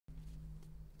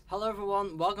Hello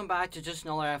everyone, welcome back to just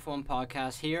another F1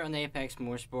 podcast here on Apex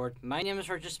Motorsport. My name is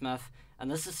Richard Smith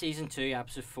and this is Season 2,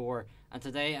 Episode 4, and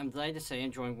today I'm delighted to say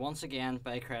I'm joined once again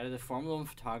by accredited Formula 1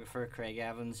 photographer Craig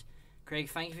Evans. Craig,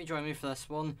 thank you for joining me for this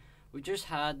one. We just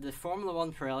had the Formula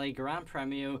 1 Pirelli Gran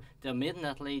Premio del Made in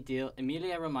Italy di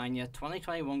Emilia Romagna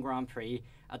 2021 Grand Prix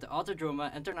at the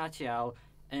Autodromo Internazionale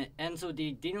Enzo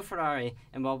di Dino Ferrari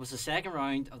in what was the second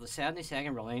round of the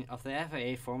 72nd running of the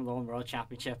FIA Formula 1 World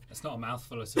Championship. That's not a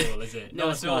mouthful at all, is it? No,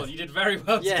 not at all. You did very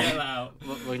well to get that out.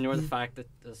 We'll ignore the fact that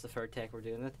it's the third take we're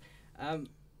doing it.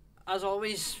 As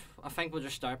always, I think we'll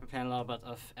just start by playing a little bit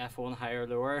of F1 higher or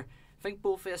lower. I think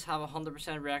both of us have a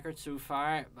 100% record so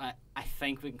far. I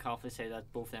think we can confidently say that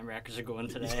both them records are going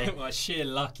today. Well, sheer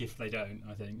luck if they don't,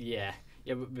 I think. Yeah,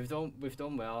 we've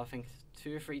done well. I think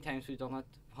 2 or 3 times we've done it.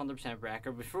 100%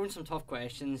 record. We've thrown some tough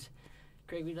questions.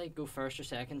 Craig, would you like to go first or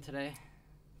second today?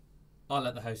 I'll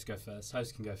let the host go first.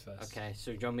 Host can go first. Okay,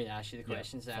 so do you want me to ask you the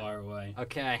questions then? Fire away.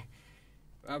 Okay.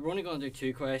 We're only going to do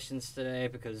 2 questions today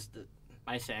because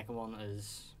my second one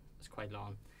is quite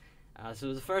long.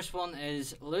 So the first one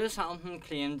is, Lewis Hamilton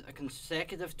claimed a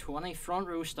consecutive 20 front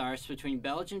row starts between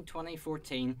Belgium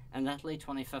 2014 and Italy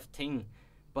 2015.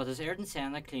 But has Ayrton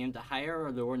Senna claimed a higher or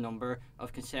lower number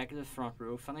of consecutive front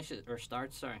row finishes or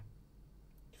starts? Sorry.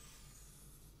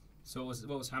 So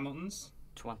what was Hamilton's?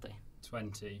 20.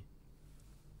 20.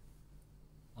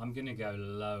 I'm gonna go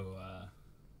lower.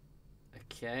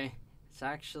 Okay, it's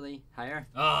actually higher.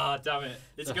 Ah, damn it!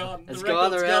 It's gone. It's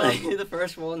gone already. The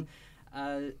first one.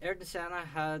 Ayrton Senna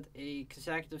had a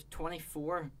consecutive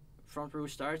 24 front row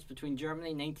starts between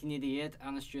Germany 1988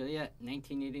 and Australia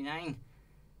 1989.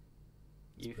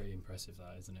 It's pretty impressive,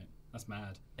 that, isn't it? That's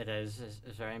mad. It is.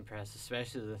 It's very impressive,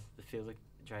 especially the field of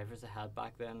drivers they had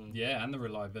back then. Yeah, and the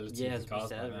reliability of the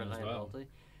cars back then as well.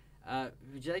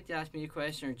 Would you like to ask me a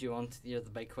question, or do you want the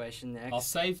big question next? I'll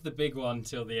save the big one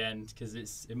till the end because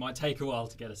it might take a while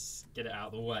to get it out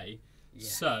of the way. Yeah.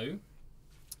 So,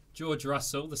 George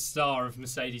Russell, the star of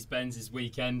Mercedes-Benz's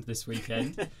this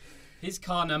weekend, his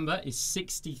car number is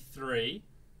 63.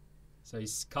 So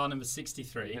his car number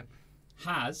 63. Yep.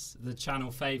 Has the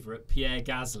channel favourite Pierre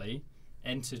Gasly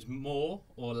entered more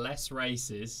or less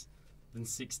races than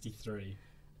 63?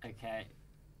 Okay,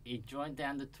 he joined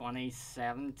down to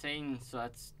 2017, so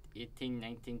that's 18,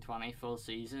 19, 20 full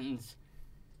seasons.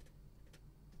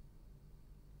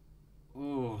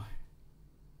 Ooh.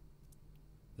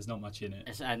 There's not much in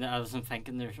it. I wasn't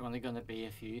thinking there's only going to be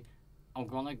a few. I'm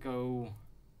going to go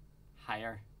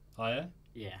higher. Higher?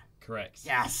 Yeah. Correct.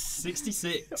 Yes.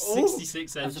 66. Oh,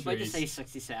 66 entries. I was about to say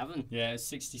 67. Yeah, it's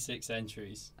 66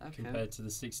 entries compared to the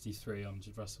 63 on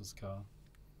Russell's car.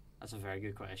 That's a very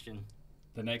good question.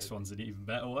 The next one's an even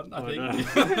better one, I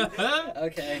think. No.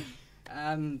 Okay.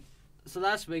 So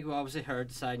last week we obviously heard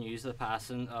the sad news of the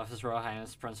passing of His Royal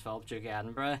Highness Prince Philip, Duke of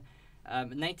Edinburgh.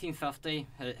 In 1950,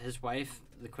 his wife,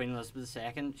 the Queen Elizabeth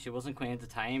II, she wasn't queen at the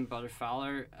time, but her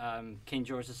father, King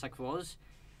George VI, was.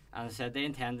 And they said they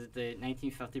attended the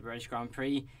 1950 British Grand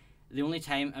Prix, the only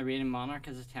time a reigning monarch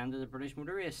has attended a British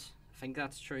motor race. I think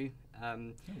that's true.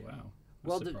 Oh, wow.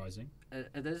 That's surprising.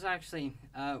 It is actually.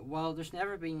 Well, there's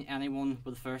never been anyone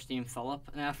with the first name Philip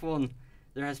in F1.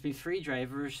 There has been 3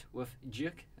 drivers with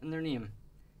Duke in their name.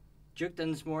 Duke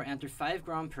Dinsmore entered 5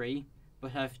 Grand Prix,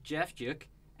 but have Jeff Duke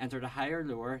entered a higher or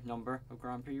lower number of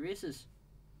Grand Prix races?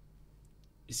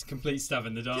 It's a complete stab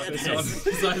in the dark, this one,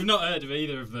 because I've not heard of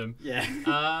either of them.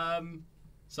 Yeah.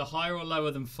 So higher or lower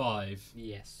than 5?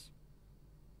 Yes.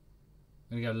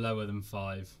 I'm going to go lower than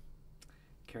 5.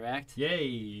 Correct.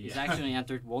 Yay! He's actually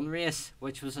entered 1 race,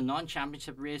 which was a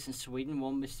non-championship race in Sweden,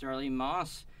 won by Sterling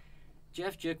Moss.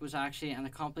 Jeff Duke was actually an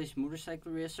accomplished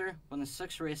motorcycle racer, winning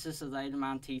 6 races at the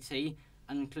Idleman TT,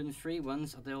 and including 3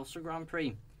 wins at the Ulster Grand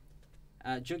Prix.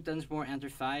 Duke Dinsmore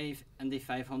entered 5 Indy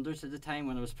 500s at the time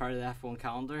when it was part of the F1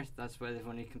 calendar. That's why they've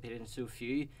only competed in so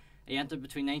few. He entered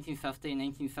between 1950 and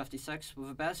 1956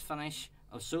 with a best finish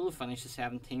of solo finish of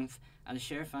 17th and a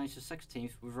share finish of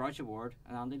 16th with Roger Ward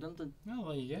and Andy London. Oh,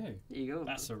 there you go. There you go.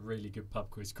 That's a really good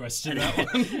pub quiz question, that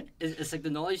one. It's like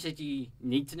the knowledge that you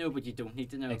need to know but you don't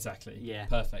need to know. Exactly. Yeah.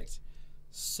 Perfect.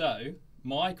 So,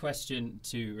 my question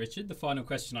to Richard, the final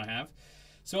question I have.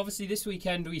 So obviously this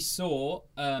weekend we saw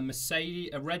a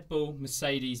Red Bull,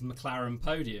 Mercedes, McLaren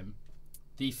podium.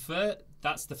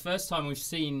 That's the first time we've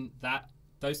seen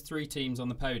those 3 teams on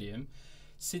the podium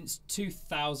since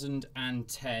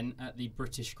 2010 at the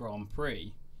British Grand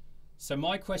Prix. So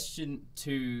my question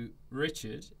to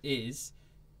Richard is,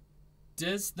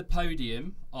 does the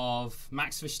podium of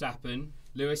Max Verstappen,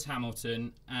 Lewis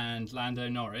Hamilton and Lando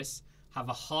Norris have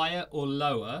a higher or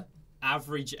lower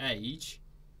average age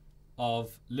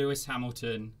of Lewis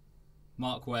Hamilton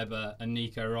Mark Webber and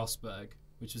Nico Rosberg,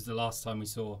 which was the last time we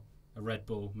saw a Red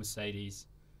Bull, Mercedes,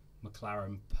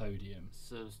 McLaren podium.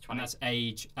 So it was And that's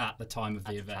age at the time of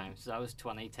the event. So that was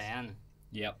 2010.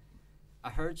 Yep. I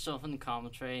heard something in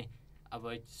commentary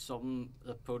about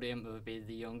the podium would be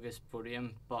the youngest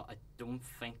podium, but I don't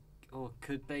think. Oh, it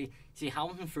could be. See,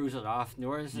 Hamilton throws it off.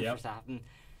 Norris and Verstappen.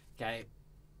 Okay,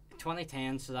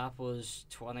 2010. So that was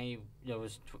 20. It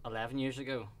was 11 years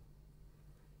ago.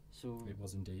 So it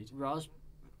was indeed.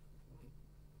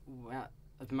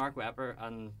 Mark Webber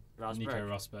and Rosberg. Nico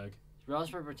Rosberg.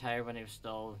 Rosberg retired when he was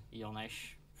still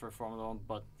youngish for Formula 1,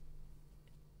 but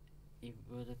he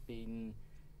would have been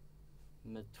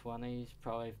mid-20s,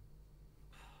 probably.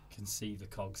 Can see the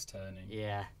cogs turning.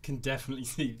 Yeah. Can definitely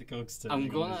see the cogs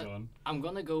turning on this one. I'm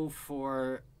gonna go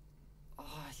for.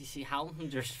 Oh, you see, Hamilton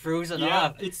just throws it yeah,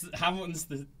 off. it's Hamilton's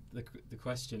the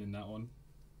question in that one.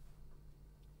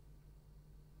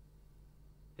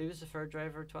 Who was the third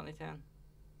driver of 2010?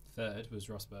 Third was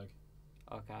Rosberg.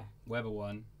 Okay. Webber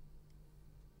won.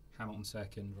 Hamilton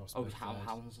second. Rosberg third.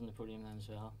 Hamilton's on the podium then as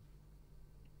well.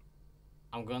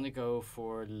 I'm gonna go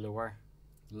for lower.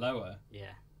 Lower?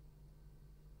 Yeah.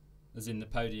 As in the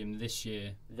podium this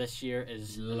year. This year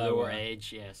is lower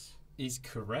age, yes. Is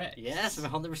correct. Yes, I'm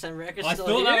 100% record. I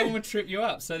thought that one would trip you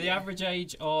up. So the average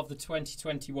age of the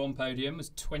 2021 podium was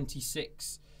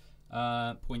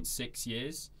 26.6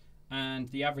 years. And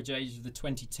the average age of the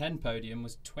 2010 podium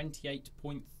was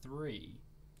 28.3.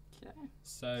 Okay.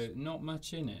 So not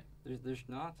much in it. There's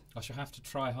not. I shall have to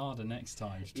try harder next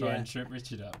time to try and trip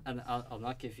Richard up. And I'll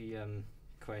not give you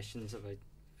questions about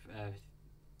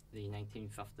the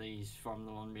 1950s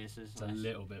Formula 1 races. It's a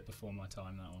little bit before my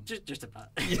time, that one. Just a bit.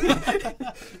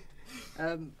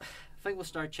 I think we'll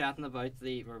start chatting about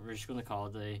we're just going to call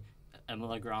it the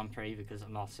Imola Grand Prix, because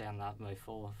I'm not saying that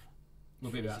mouthful of.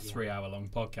 We'll be about a 3-hour-long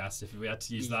podcast if we had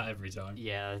to use that every time.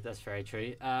 Yeah, that's very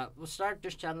true. We'll start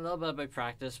just chatting a little bit about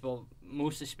practice. We'll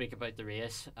mostly speak about the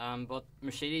race. But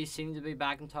Mercedes seemed to be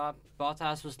back on top.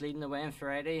 Bottas was leading the way on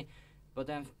Friday, but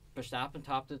then Verstappen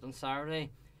topped it on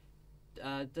Saturday.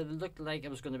 Did it look like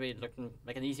it was going to be looking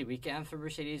like an easy weekend for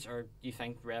Mercedes, or do you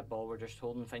think Red Bull were just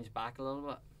holding things back a little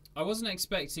bit? I wasn't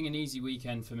expecting an easy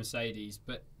weekend for Mercedes,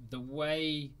 but the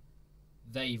way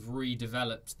they've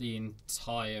redeveloped the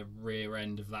entire rear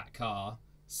end of that car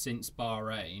since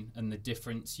Bahrain, and the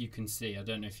difference you can see, I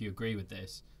don't know if you agree with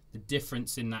this, the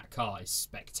difference in that car is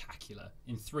spectacular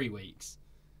in 3 weeks.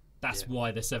 That's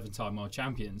why they're 7-time world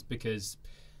champions, because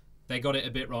they got it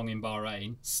a bit wrong in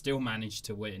Bahrain, still managed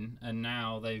to win, and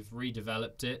now they've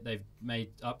redeveloped it, they've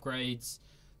made upgrades,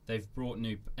 they've brought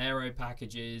new aero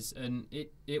packages, and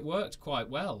it worked quite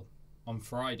well on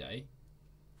Friday.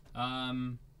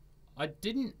 I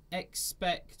didn't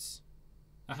expect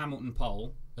a Hamilton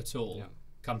pole at all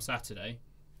come Saturday.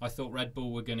 I thought Red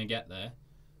Bull were going to get there.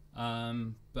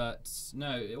 But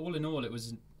no, all in all,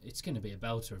 it's going to be a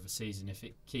belter of a season if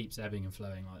it keeps ebbing and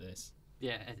flowing like this.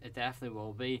 Yeah, it definitely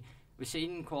will be. We've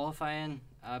seen qualifying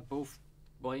both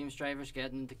Williams drivers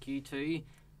getting into Q2.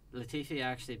 Latifi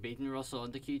actually beating Russell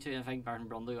into Q2, and I think Martin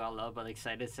Brundle got a little bit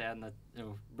excited, saying that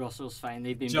Russell's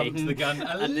finally been jumped beaten. The gun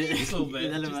a little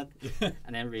bit,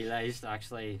 and then realised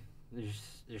actually there's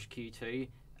Q2.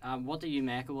 What do you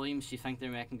make of Williams? Do you think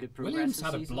they're making good progress? Williams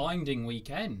had season? A blinding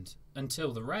weekend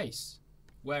until the race,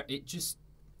 where it just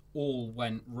all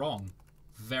went wrong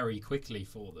very quickly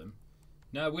for them.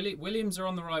 No, Williams are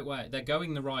on the right way. They're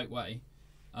going the right way.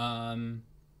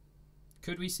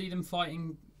 Could we see them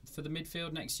fighting for the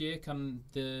midfield next year come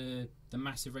the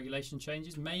massive regulation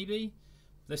changes? Maybe.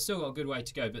 They've still got a good way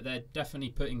to go, but they're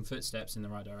definitely putting footsteps in the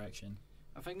right direction.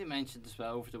 I think they mentioned as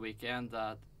well over the weekend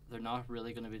that they're not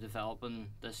really going to be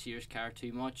developing this year's car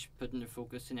too much, putting their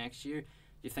focus to next year. Do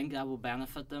you think that will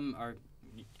benefit them? Or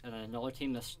another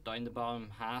team that's down the bottom,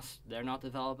 Haas, they're not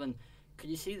developing. Could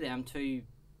you see them two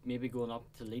maybe going up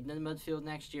to leading in the midfield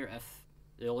next year if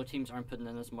the other teams aren't putting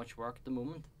in as much work at the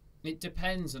moment? It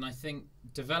depends, and I think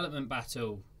development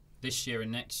battle this year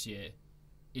and next year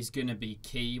is going to be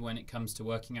key when it comes to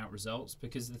working out results,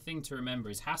 because the thing to remember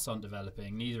is Haas aren't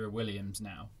developing, neither are Williams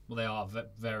now. Well, they are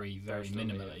very, very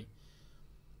minimally. Yeah.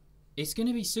 It's going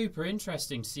to be super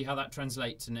interesting to see how that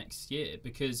translates to next year,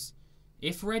 because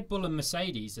if Red Bull and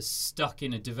Mercedes are stuck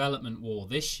in a development war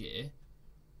this year,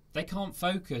 they can't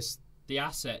focus the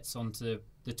assets onto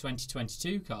the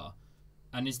 2022 car.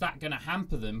 And is that going to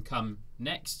hamper them come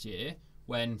next year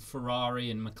when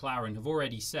Ferrari and McLaren have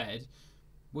already said,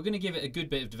 we're going to give it a good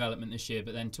bit of development this year,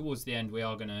 but then towards the end we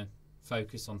are going to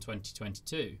focus on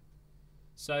 2022.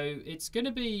 So it's going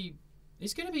to be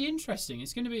interesting.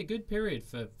 It's going to be a good period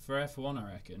for F1,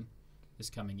 I reckon, this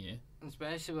coming year.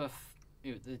 Especially with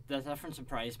the difference in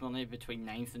prize money between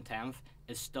 9th and 10th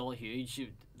is still huge.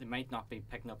 They might not be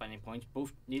picking up any points.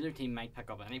 Neither team might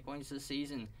pick up any points this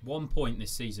season. 1 point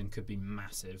this season could be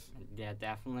massive. Yeah,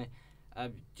 definitely.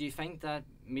 Do you think that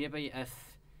maybe if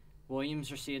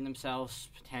Williams are seeing themselves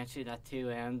potentially that tail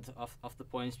end of the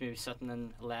points, maybe sitting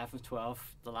in 11th,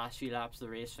 12th, the last few laps of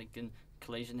the race, thinking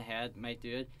collision ahead might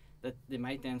do it, that they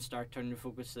might then start turning their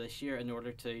focus this year in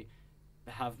order to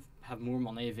have more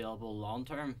money available long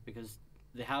term, because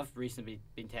they have recently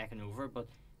been taken over, but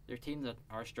they're a team that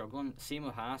are struggling. Same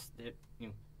with Haas.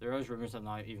 There is rumours that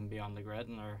now even be on the grid,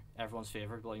 and they're everyone's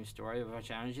favourite Williams story of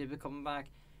which energy will be coming back.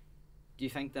 Do you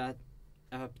think that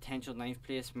a potential 9th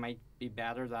place might be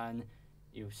better than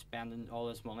spending all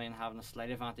this money and having a slight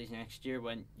advantage next year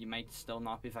when you might still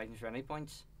not be fighting for any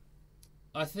points?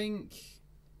 I think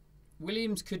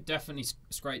Williams could definitely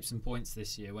scrape some points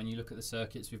this year when you look at the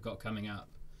circuits we've got coming up,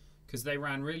 because they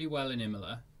ran really well in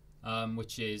Imola,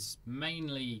 which is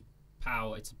mainly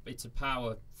power. It's a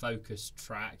power focused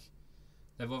track.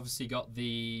 They've obviously got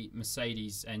the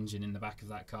Mercedes engine in the back of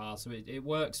that car, so it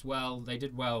works well. They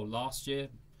did well last year,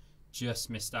 just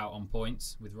missed out on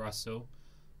points with Russell.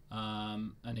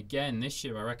 And again, this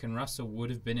year I reckon Russell would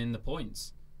have been in the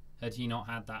points had he not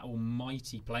had that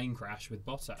almighty plane crash with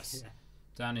Bottas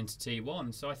down into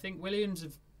T1. So I think Williams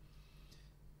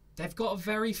they've got a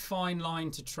very fine line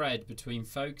to tread between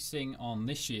focusing on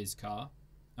this year's car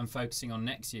and focusing on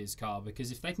next year's car,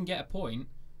 because if they can get a point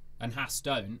and Haas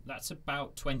don't, that's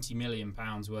about £20 million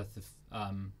worth of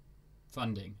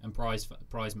funding and prize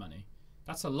money.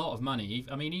 That's a lot of money.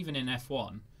 I mean, even in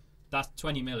F1, that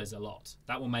 20 mil is a lot.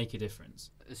 That will make a difference.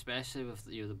 Especially with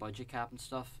the budget cap and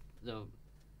stuff.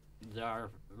 They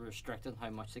are restricted how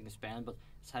much they can spend, but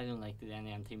it's highly unlikely that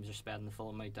any teams are spending the full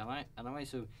amount anyway,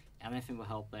 so anything will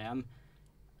help them.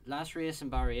 Last race in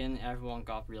Bahrain, everyone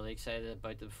got really excited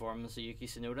about the performance of Yuki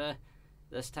Tsunoda.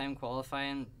 This time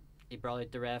qualifying, he brought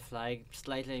out the red flag,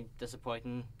 slightly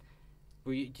disappointing.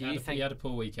 He had a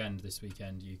poor weekend this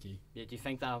weekend, Yuki? Yeah, do you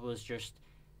think that was just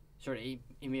sort of he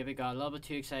maybe got a little bit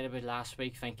too excited about last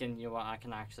week, thinking, what, I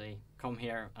can actually come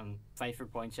here and fight for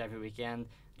points every weekend?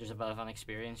 There's a bit of an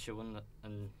experience showing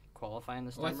in qualifying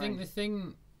this time. Well, I think the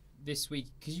thing this week,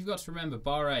 because you've got to remember,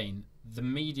 Bahrain, the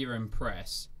media and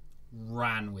press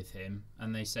ran with him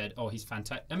and they said, oh, he's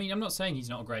fantastic. I mean, I'm not saying he's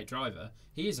not a great driver.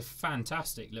 He is a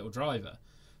fantastic little driver.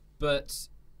 But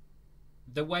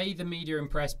the way the media and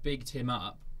press bigged him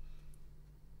up,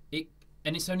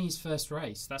 and it's only his first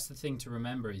race. That's the thing to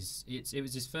remember, is it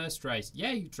was his first race.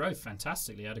 Yeah, he drove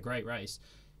fantastically, had a great race.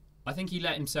 I think he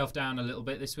let himself down a little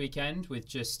bit this weekend with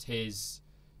just his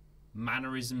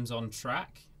mannerisms on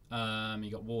track. He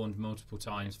got warned multiple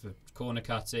times for corner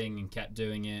cutting and kept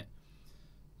doing it.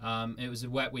 It was a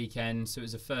wet weekend, so it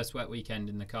was the first wet weekend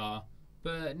in the car.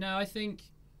 But no, I think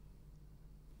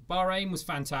Bahrain was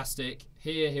fantastic.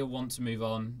 Here he'll want to move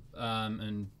on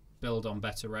and build on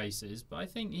better races. But I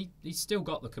think he's still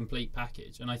got the complete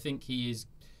package, and I think he is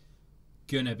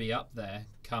going to be up there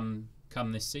come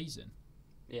this season.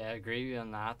 Yeah, I agree with you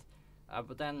on that.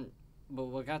 But then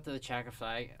we'll get to the checker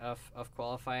flag of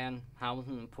qualifying.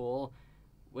 Hamilton and pole.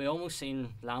 We almost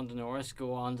seen Lando Norris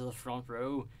go on to the front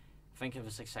row. I think it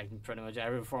was exciting pretty much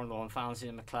every Formula 1 fan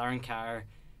seeing the McLaren car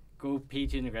go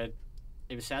P2 in the grid.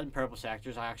 It was said in purple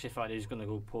sectors. I actually thought he was going to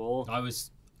go pole. I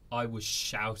was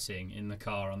shouting in the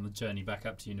car on the journey back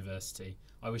up to university.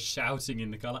 I was shouting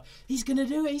in the car, like, he's going to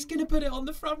do it. He's going to put it on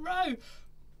the front row.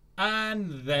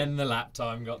 And then the lap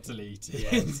time got deleted.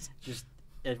 Yeah, just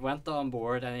it went on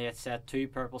board and it said 2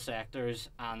 purple sectors,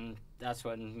 and that's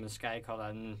when Sky called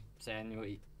in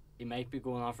saying he might be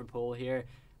going on for pole here.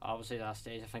 Obviously, that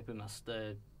stage I think we missed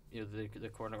the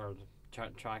corner or the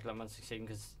track limits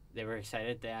because they were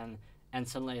excited. Then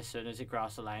instantly, as soon as he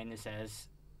crossed the line, it says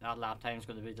that lap time is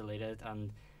going to be deleted,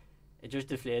 and it just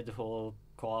deflated the whole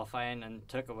qualifying and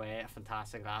took away a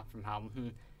fantastic lap from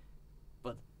Hamilton.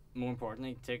 But more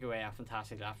importantly, took away a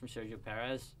fantastic lap from Sergio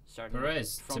Perez.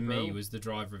 Perez, to me, was the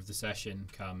driver of the session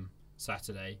come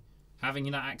Saturday.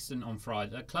 Having that accident on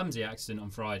Friday, a clumsy accident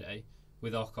on Friday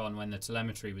with Ocon when the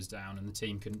telemetry was down and the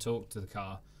team couldn't talk to the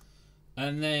car.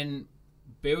 And then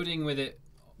building with it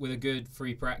with a good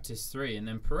free practice 3. And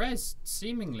then Perez,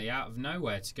 seemingly out of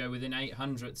nowhere, to go within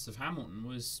 800ths of Hamilton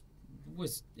was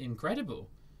incredible.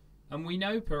 And we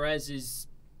know Perez is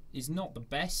not the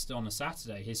best on a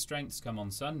Saturday. His strengths come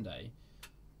on Sunday.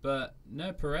 But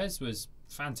no, Perez was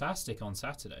fantastic on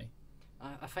Saturday.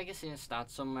 I think I seen a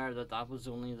stat somewhere that was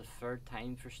only the 3rd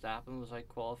time Verstappen was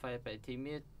qualified by a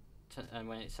teammate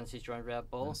since he's joined Red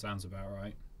Bull. That sounds about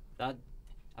right. That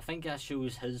I think that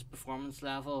shows his performance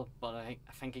level, but I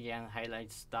think again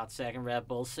highlights that second Red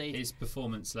Bull seat. His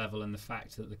performance level and the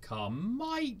fact that the car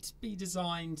might be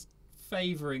designed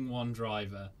favouring one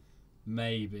driver,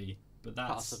 maybe, but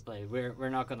that's possibly. We're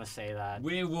not going to say that.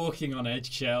 We're walking on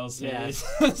eggshells here,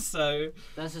 so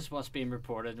this is what's being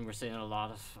reported, and we're seeing a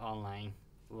lot of online.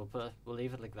 We'll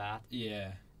leave it like that.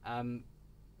 Yeah.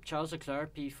 Charles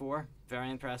Leclerc P4, very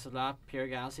impressive lap. Pierre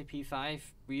Gasly P5.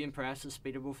 Were you impressed with the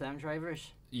speed of both them drivers?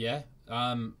 Yeah.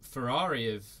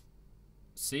 Ferrari have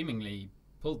seemingly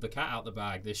pulled the cat out the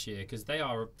bag this year because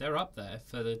they're up there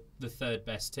for the third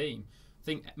best team. I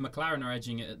think McLaren are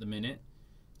edging it at the minute.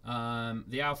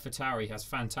 The AlphaTauri has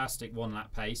fantastic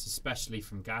one-lap pace, especially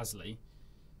from Gasly.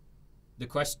 The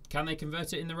question, can they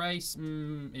convert it in the race?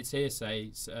 It's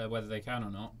hearsay whether they can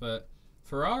or not, but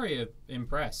Ferrari are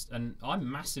impressed, and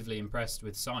I'm massively impressed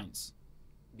with Sainz.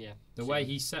 Yeah. The way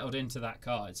he settled into that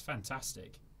car, it's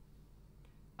fantastic.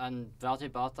 And Valtteri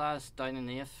Bottas down in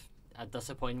 8th, a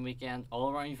disappointing weekend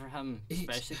all around for him,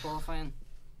 especially qualifying.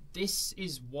 This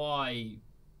is why,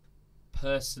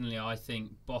 personally, I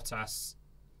think Bottas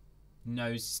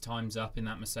knows his time's up in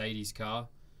that Mercedes car,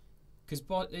 because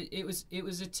it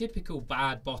was a typical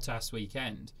bad Bottas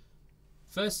weekend.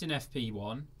 First in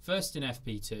FP1, first in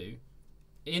FP2,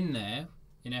 in there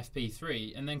in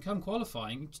FP3, and then come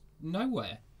qualifying,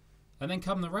 nowhere, and then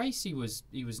come the race he was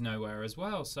nowhere as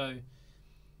well. So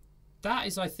that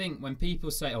is, I think, when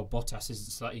people say, "Oh, Bottas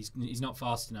isn't he's not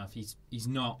fast enough. He's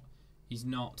not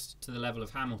to the level of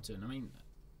Hamilton." I mean,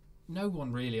 no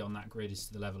one really on that grid is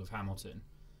to the level of Hamilton.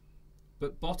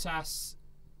 But Bottas,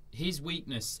 his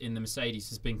weakness in the Mercedes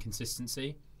has been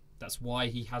consistency. That's why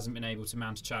he hasn't been able to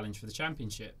mount a challenge for the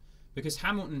championship. Because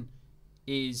Hamilton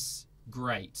is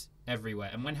great everywhere.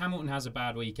 And when Hamilton has a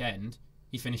bad weekend,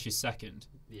 he finishes second.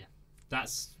 Yeah.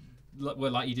 That's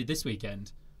like he did this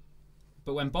weekend.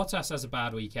 But when Bottas has a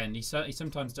bad weekend, he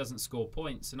sometimes doesn't score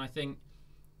points. And I think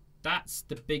that's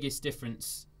the biggest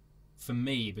difference for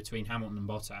me between Hamilton and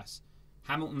Bottas.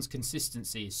 Hamilton's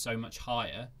consistency is so much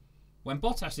higher. When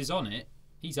Bottas is on it,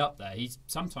 he's up there. He's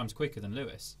sometimes quicker than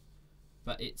Lewis.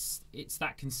 But it's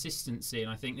that consistency,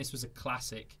 and I think this was a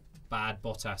classic bad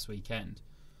Bottas weekend.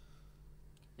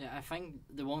 Yeah, I think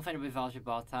the one thing about Valtteri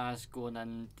Bottas going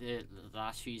in the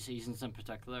last few seasons in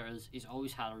particular is he's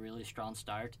always had a really strong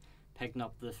start, picking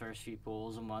up the first few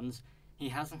poles and wins. He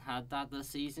hasn't had that this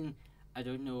season. I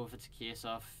don't know if it's a case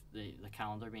of the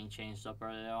calendar being changed up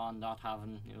early on, not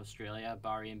having Australia,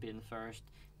 Bahrain being the first,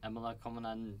 Imola coming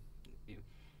in.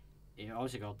 He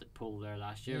obviously got the pole there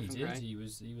last year. Yeah, he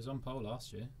did. He was on pole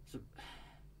last year. So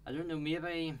I don't know.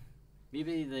 Maybe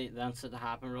the incident that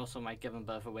happened, Russell might give him a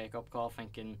bit of a wake up call,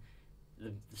 thinking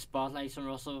the spotlights on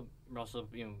Russell.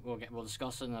 We'll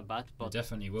discuss it in a bit. But it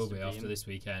definitely will be after this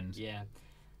weekend. Yeah.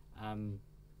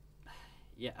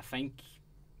 Yeah, I think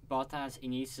Bottas, he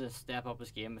needs to step up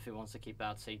his game if he wants to keep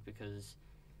that seat, because...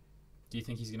 Do you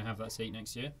think he's going to have that seat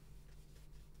next year?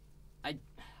 I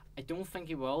don't think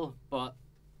he will, but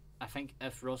I think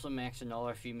if Russell makes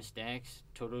another few mistakes,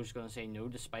 Toto's going to say no,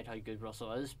 despite how good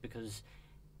Russell is, because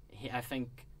I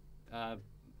think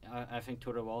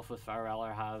Toto Wolff with Farrell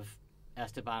have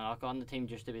Esteban Ocon on the team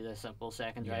just to be the simple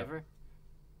second driver.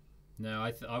 No,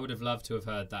 I would have loved to have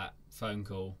heard that phone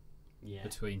call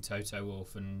between Toto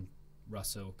Wolff and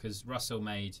Russell, because Russell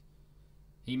made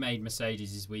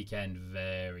Mercedes' weekend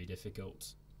very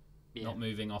difficult. Not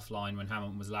moving offline when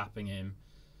Hamilton was lapping him,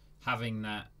 having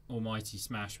that almighty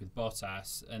smash with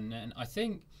Bottas, and I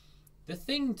think the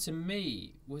thing to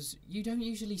me was you don't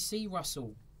usually see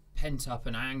Russell pent up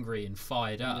and angry and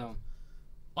fired up. No.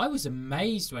 I was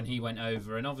amazed when he went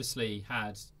over and obviously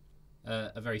had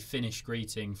a very Finnish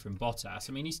greeting from Bottas.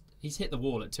 I mean, he's hit the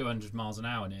wall at 200 miles an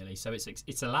hour nearly, so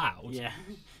it's allowed. Yeah.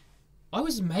 I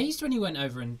was amazed when he went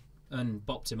over and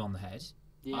bopped him on the head.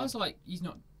 Yeah. I was like,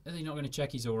 are they not going to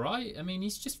check he's all right? I mean,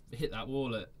 he's just hit that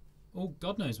wall at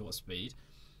God knows what speed.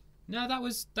 No, that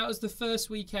was the first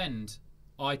weekend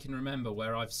I can remember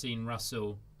where I've seen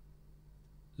Russell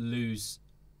lose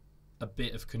a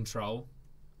bit of control.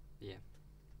 Yeah.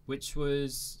 Which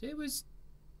was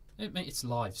it's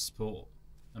live sport.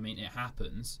 I mean, it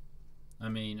happens. I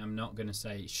mean, I'm not going to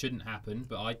say it shouldn't happen,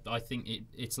 but I think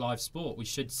it's live sport. We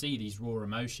should see these raw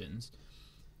emotions.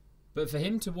 But for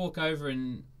him to walk over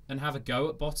and have a go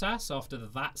at Bottas after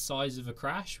that size of a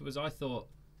crash was, I thought,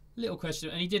 little question.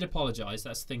 And he did apologise.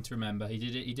 That's the thing to remember. He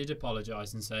did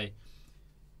apologise and say,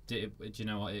 do you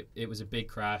know what? It was a big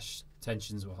crash.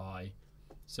 Tensions were high.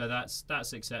 So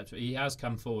that's acceptable. He has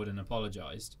come forward and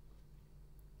apologised.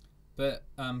 But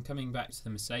coming back to the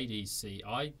Mercedes seat,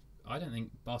 I don't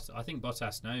think I think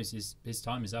Bottas knows his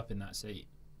time is up in that seat.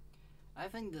 I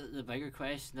think the bigger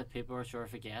question that people are sort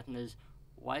of forgetting is,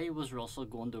 why was Russell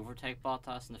going to overtake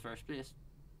Bottas in the first place?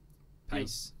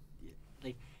 Pace.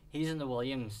 Like, he's in the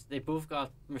Williams. They both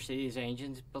got Mercedes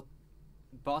engines, but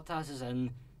Bottas is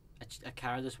in a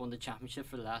car that's won the championship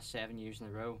for the last 7 years in a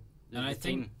row. And I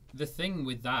think the thing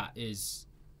with that is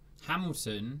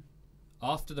Hamilton,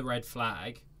 after the red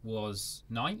flag, was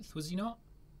 9th, was he not?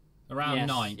 Around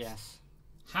 9th. Yes.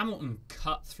 Hamilton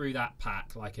cut through that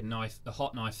pack like a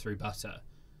hot knife through butter,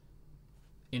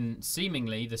 in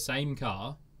seemingly the same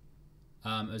car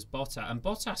as Bottas, and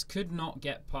Bottas could not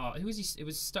get past. Who was he? It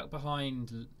was stuck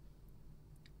behind.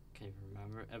 Can't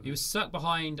remember. He was stuck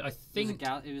behind. I think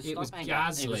it was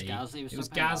Gasly. It was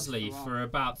Gasly for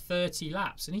about 30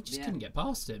 laps, and he just couldn't get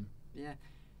past him. Yeah,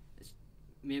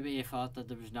 maybe he thought that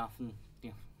there was nothing.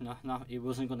 He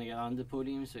wasn't going to get on the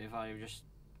podium, so he thought he would just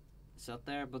sit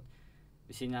there. But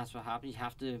we've seen that's what happened. You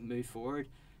have to move forward.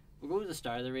 We'll go to the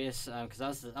start of the race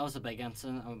because that was a big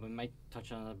incident, and we might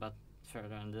touch on it a bit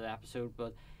further into the episode.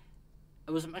 But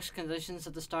it was mixed conditions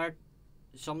at the start.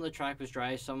 Some of the track was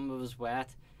dry, some of it was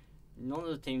wet. None of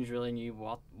the teams really knew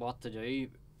what to do.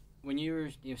 When you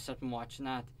were sitting watching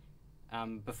that,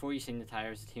 before you seen the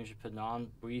tyres the teams were putting on,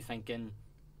 were you thinking,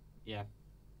 yeah,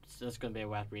 it's going to be a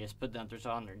wet race, put the inters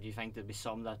on, or do you think there'd be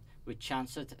some that would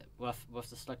chance it with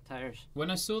the slick tyres? When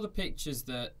I saw the pictures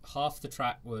that half the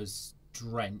track was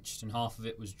drenched and half of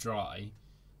it was dry,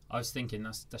 I was thinking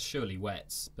that's surely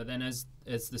wets. But then as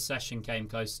the session came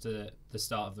close to the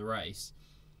start of the race,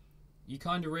 you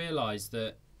kind of realised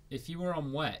that if you were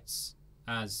on wets,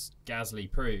 as Gasly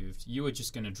proved, you were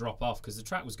just going to drop off because the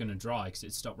track was going to dry because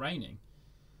it stopped raining.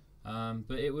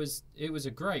 But it was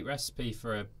a great recipe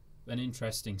for an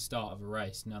interesting start of a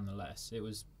race. Nonetheless,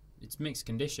 it's mixed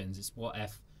conditions. It's what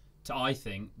I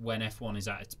think when F1 is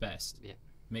at its best. Yeah,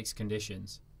 mixed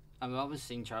conditions. I've always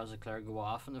seen Charles Leclerc go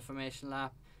off in the formation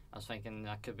lap. I was thinking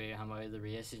that could be him out of the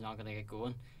race. He's not going to get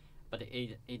going, but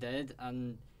he did,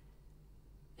 and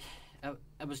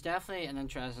it was definitely an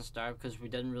interesting start because we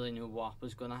didn't really know what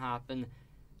was going to happen.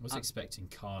 I was expecting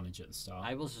carnage at the start.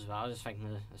 I was as well. I was thinking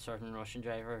a certain Russian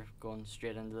driver going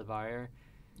straight into the barrier.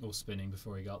 Or spinning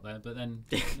before he got there, but then...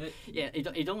 yeah, he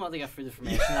don't want to get through the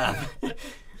formation lap.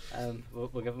 We'll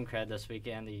give him credit this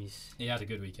weekend. He had a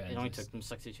good weekend. It only took him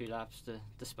 62 laps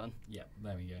to spin. Yeah,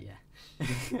 there we go.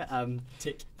 Yeah.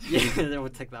 Tick. Yeah, we'll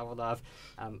tick that one off.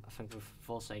 I think we'll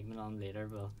full segment on later.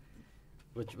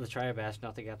 We'll try our best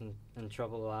not to get in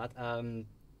trouble with that.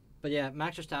 But yeah,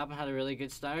 Max Verstappen had a really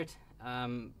good start.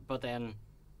 But then...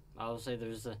 obviously, there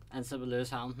was the incident with Lewis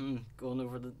Hamilton going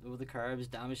over the curbs,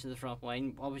 damage to the front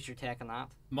wing. What was your take on that?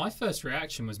 My first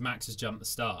reaction was Max's jump at the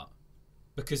start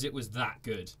because it was that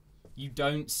good. You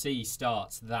don't see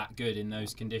starts that good in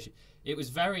those conditions. It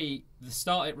was the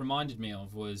start it reminded me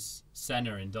of was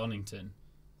Senna in Donington.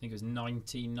 I think it was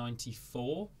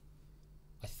 1994,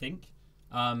 I think.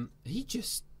 He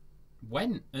just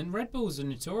went, and Red Bulls are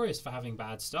notorious for having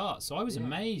bad starts, so I was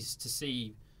amazed to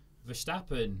see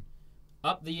Verstappen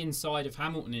up the inside of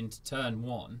Hamilton into turn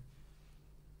one.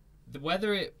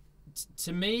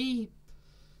 To me,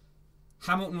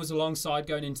 Hamilton was alongside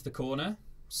going into the corner,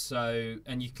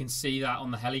 and you can see that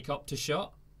on the helicopter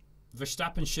shot.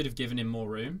 Verstappen should have given him more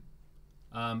room.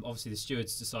 Obviously, the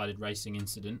stewards decided racing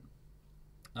incident.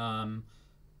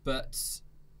 But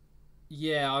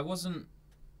yeah,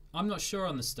 I'm not sure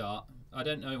on the start. I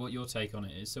don't know what your take on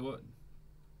it is. So what?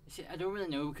 See, I don't really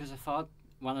know because I thought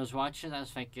when I was watching, I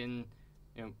was thinking,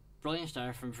 brilliant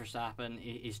start from Verstappen.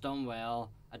 He's done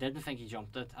well. I didn't think he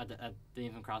jumped it. I didn't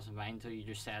even cross my mind until you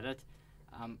just said it.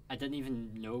 I didn't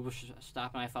even know it was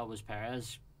Verstappen. I thought it was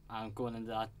Perez. Going into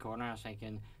that corner, I was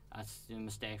thinking that's a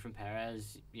mistake from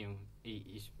Perez.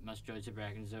 He's misjudged the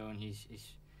braking zone. He's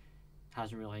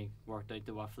hasn't really worked out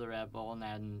the width for the Red Bull. And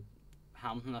then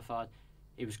Hamilton, I thought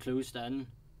he was closed in,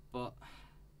 but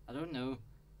I don't know.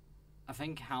 I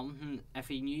think Hamilton, if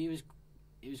he knew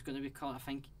he was going to be caught, I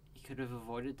think he could have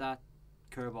avoided that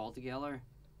curb altogether.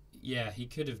 Yeah, he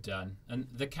could have done. And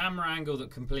the camera angle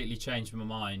that completely changed my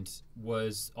mind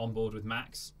was on board with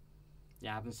Max.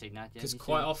 Yeah, I haven't seen that yet. Because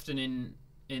quite often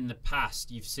in the past,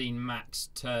 you've seen Max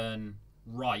turn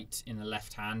right in the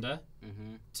left-hander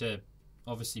to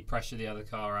obviously pressure the other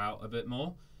car out a bit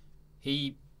more.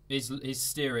 His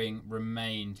steering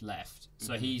remained left.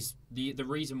 So he's the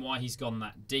reason why he's gone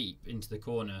that deep into the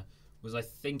corner was I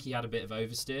think he had a bit of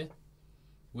oversteer,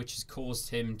 which has caused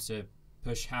him to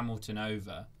push Hamilton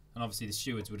over. And obviously the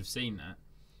stewards would have seen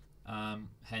that.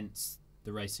 Hence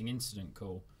the racing incident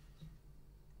call.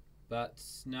 But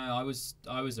no, I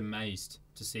was amazed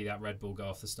to see that Red Bull go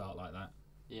off the start like that.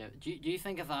 Yeah. Do you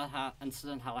think if that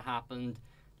incident had happened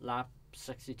lap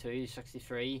 62,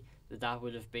 63, that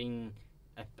would have been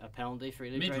a penalty for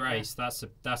either driver. Mid-race, that's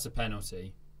a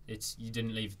penalty. It's you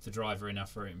didn't leave the driver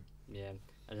enough room. Yeah,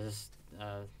 it is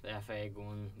the FA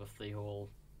going with the whole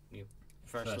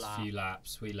first lap. Few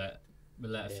laps. We let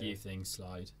a few things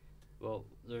slide. Well,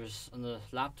 there's on the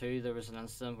lap 2 there was an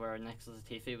incident where Nick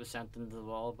Latifi was sent into the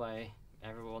wall by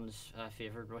everyone's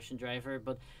favoured Russian driver,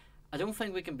 but I don't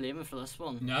think we can blame him for this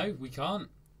one. No, we can't.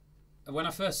 When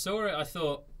I first saw it, I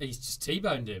thought he's just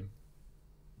T-boned him.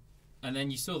 And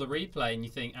then you saw the replay and you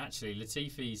think, actually,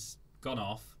 Latifi's gone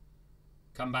off,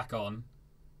 come back on,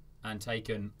 and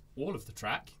taken all of the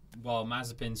track, while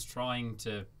Mazepin's trying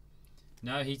to...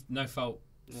 No fault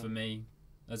for me.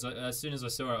 As soon as I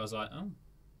saw it, I was like, oh,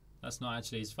 that's not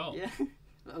actually his fault. Yeah,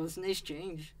 that was a nice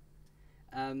change.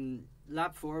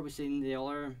 Lap 4, we've seen the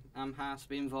other Haas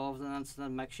be involved in an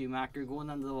incident. Mick Schumacher going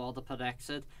into the wall to pit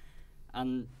exit,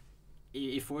 and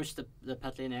he forced the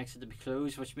pit lane exit to be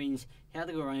closed, which means he had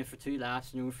to go around for 2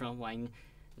 laps, no front wing.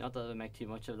 Not that it would make too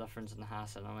much of a difference in the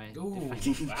Haas anyway. Ooh,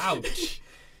 ouch.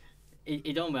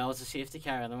 He done well as a safety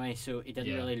car anyway, so he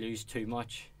didn't really lose too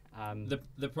much.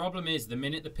 The problem is, the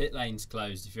minute the pit lane's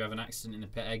closed, if you have an accident in the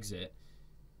pit exit,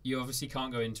 you obviously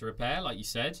can't go into repair, like you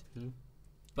said.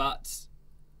 But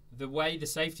the way the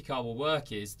safety car will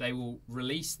work is they will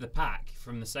release the pack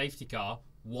from the safety car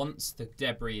once the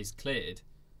debris is cleared.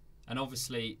 And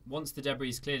obviously, once the debris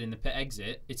is cleared in the pit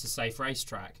exit, it's a safe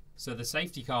racetrack. So the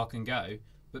safety car can go,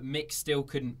 but Mick still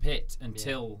couldn't pit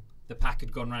until the pack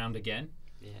had gone round again,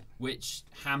 which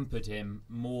hampered him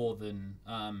more than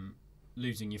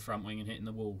losing your front wing and hitting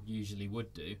the wall usually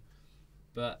would do.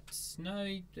 But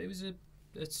no, it was a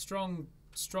strong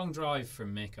drive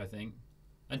from Mick, I think.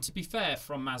 And to be fair,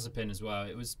 from Mazepin as well,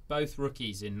 it was both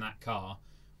rookies in that car,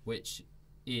 which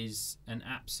is an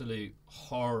absolute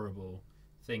horrible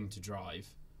thing to drive.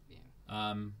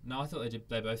 No, I thought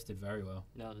they both did very well.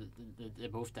 No, they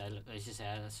both did. As you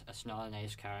said, it's not a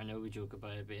nice car. I know we joke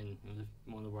about it being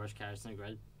one of the worst cars in the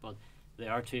grid, but they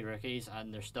are 2 rookies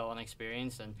and they're still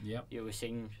inexperienced. And we've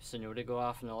seen Tsunoda go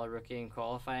off another rookie in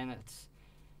qualifying.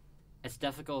 It's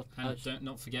difficult. And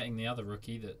not forgetting the other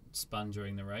rookie that spun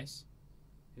during the race.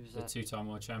 Who's the that? 2-time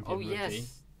world champion rookie.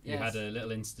 Yes. Who had a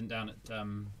little incident down at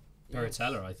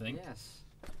Paratella, I think. Yes.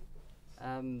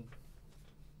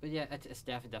 But yeah, it's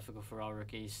definitely difficult for all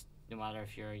rookies, no matter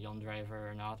if you're a young driver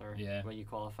or not, or whether you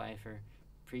qualify for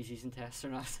pre-season tests or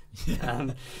not.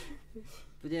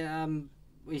 But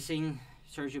we've seen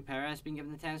Sergio Perez being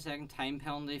given a 10-second time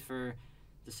penalty for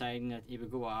deciding that he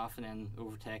would go off and then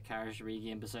overtake cars to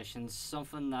regain positions.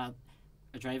 Something that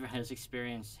a driver has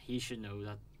experienced, he should know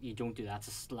that you don't do that. It's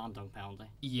a slam dunk penalty.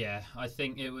 Yeah, I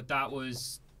think that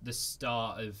was the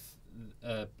start of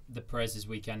the Perez's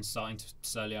weekend starting to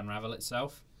slowly unravel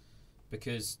itself.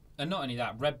 Because, and not only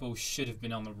that, Red Bull should have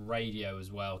been on the radio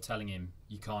as well, telling him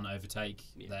you can't overtake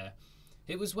there.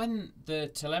 It was when the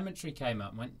telemetry came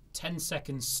up and went 10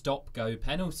 seconds stop go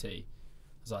penalty.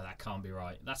 I was like, that can't be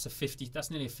right. That's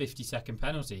nearly a 50-second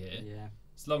penalty here. Yeah.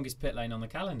 It's the longest pit lane on the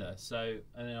calendar. So,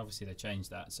 and then obviously they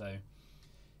changed that. So,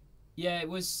 yeah, it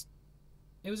was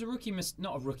a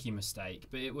not a rookie mistake,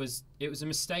 but it was a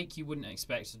mistake you wouldn't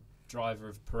expect a driver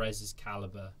of Perez's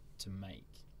caliber to make.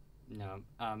 No.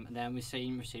 And then we've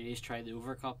seen Mercedes try the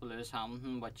overcut of Lewis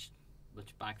Hamilton, which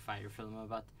backfired for them a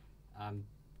bit.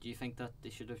 Do you think that they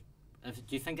should have?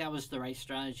 Do you think that was the right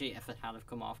strategy if it had have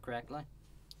come off correctly?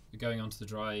 Going onto the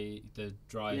dry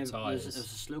tyres. It was a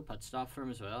slow pit stop for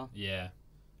him as well. Yeah.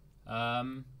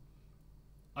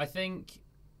 I think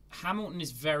Hamilton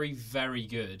is very, very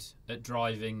good at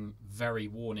driving very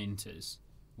worn inters.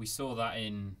 We saw that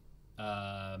in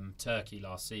Turkey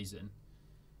last season.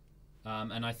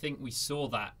 And I think we saw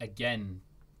that again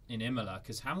in Imola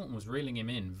because Hamilton was reeling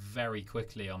him in very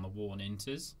quickly on the worn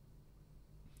inters.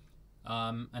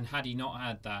 And had he not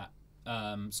had that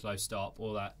slow stop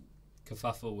or that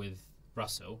kerfuffle with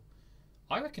Russell,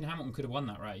 I reckon Hamilton could have won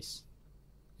that race.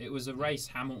 It was a race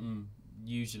Hamilton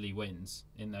usually wins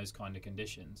in those kind of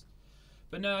conditions.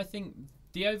 But no, I think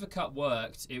the overcut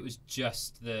worked. It was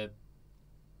just the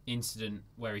incident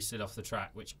where he slid off the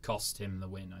track which cost him the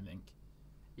win, I think.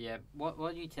 Yeah, what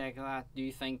do you take of that? Do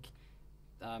you think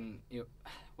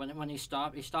when he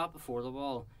stopped before the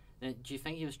wall, do you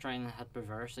think he was trying to hit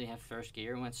reverse and he had first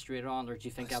gear and went straight on, or do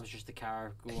you think that was just the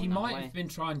car going He might have been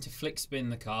trying to flick spin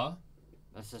the car.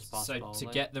 That's just possible. So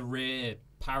to get the rear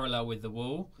parallel with the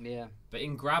wall. Yeah. But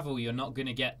in gravel, you're not going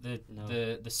to get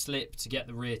the slip to get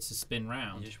the rear to spin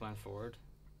round. He just went forward.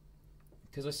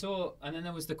 Because I saw, and then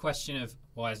there was the question of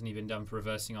why hasn't he been done for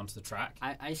reversing onto the track?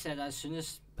 I said as soon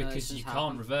as because you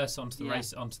can't reverse onto the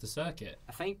race onto the circuit.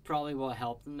 I think probably what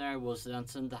helped them there was the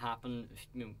incident that happened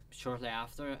shortly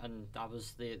after, and that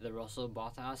was the Russell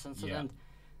Bottas incident.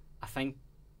 I think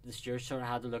the stewards sort of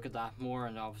had to look at that more,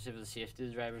 and obviously for the safety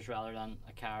of the drivers rather than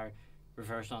a car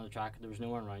reversing on the track. There was no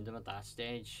one around them at that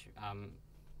stage.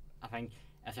 I think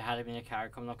if there had been a car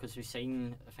coming up, because we've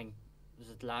seen, I think, was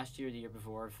it last year or the year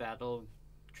before, Vettel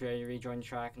rejoined the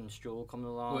track and Stroll coming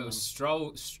along. Well, it was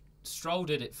Stroll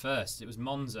did it first. It was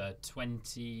Monza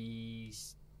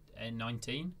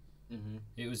 2019.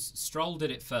 It was Stroll did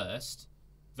it first.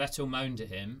 Vettel moaned at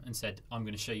him and said, "I'm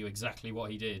going to show you exactly what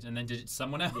he did," and then did it to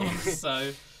someone else.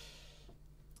 So,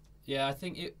 yeah, I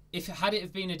think if it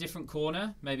had been a different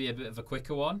corner, maybe a bit of a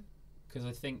quicker one, because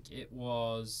I think it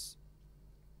was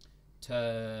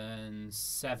turn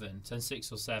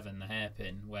 6 or 7, the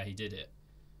hairpin where he did it.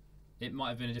 It might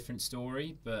have been a different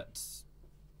story, but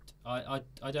I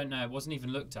don't know. It wasn't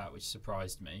even looked at, which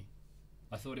surprised me.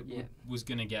 I thought it was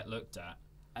going to get looked at.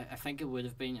 I think it would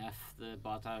have been if the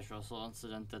Bottas-Russell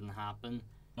incident didn't happen.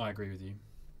 I agree with you.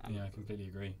 Yeah, I completely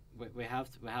agree. We have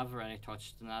already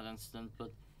touched on that incident,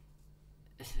 but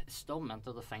it's still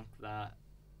mental to think that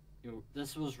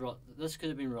this could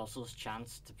have been Russell's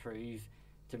chance to prove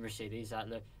to Mercedes that,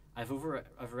 look, I've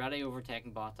already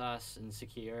overtaken Bottas in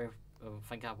Sakir. I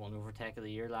think I won overtake of the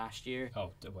year last year.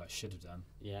 Oh, well, I should have done.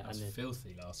 Yeah, that was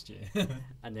filthy last year.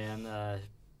 And then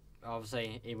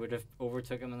obviously he would have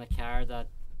overtook him in a car that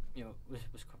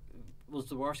was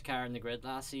the worst car in the grid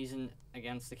last season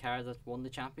against the car that won the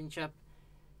championship.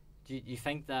 Do you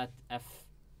think that if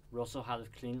Russell had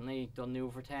have cleanly done the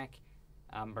overtake,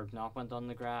 or not went on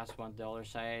the grass, went the other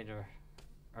side, or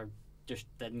just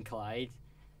didn't collide,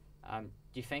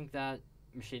 do you think that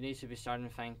Mercedes would be starting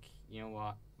to think, you know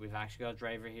what, we've actually got a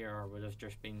driver here, or would have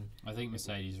just been... I think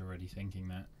Mercedes are already thinking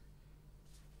that.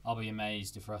 I'll be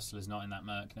amazed if Russell is not in that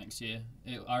Merc next year.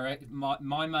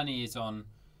 My money is on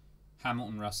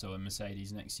Hamilton, Russell and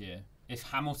Mercedes next year. If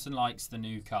Hamilton likes the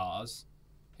new cars,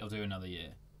 he'll do another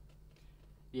year.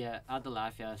 Yeah, I had the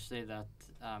laugh yesterday that,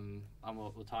 and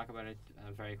we'll talk about it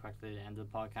very quickly at the end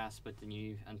of the podcast, but the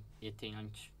new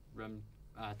 18-inch rim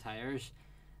tyres.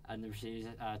 And the Mercedes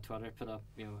Twitter put up,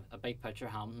 a big picture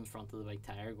of Hamilton in front of the big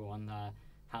tyre, going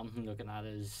Hamilton looking at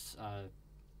his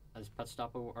pit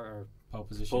stop or pole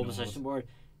position board.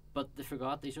 But they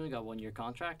forgot he's only got a 1-year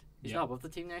contract. He's not with the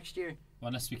team next year. Well,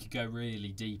 unless we could go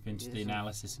really deep into the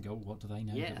analysis and go, what do they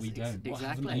know that we don't? What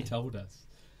haven't they told us?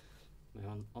 Maybe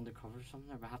undercover or something.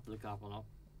 We'll have to look that one up.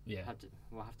 Yeah.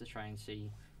 We'll have to try and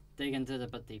dig into it a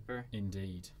bit deeper.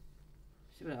 Indeed.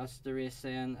 See what else the race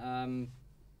saying.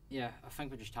 Yeah, I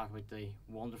think we'll just talk about the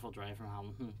wonderful drive from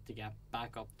Hamilton to get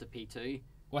back up to P2.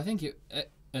 Well, I think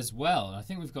as well, I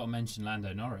think we've got to mention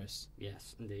Lando Norris.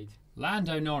 Yes, indeed.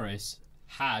 Lando Norris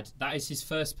that is his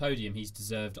first podium he's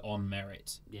deserved on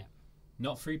merit. Yeah.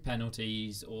 Not through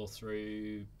penalties or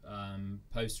through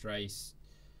post-race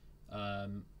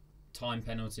time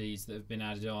penalties that have been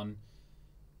added on.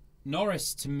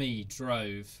 Norris, to me,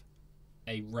 drove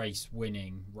a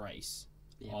race-winning race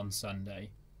on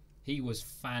Sunday. He was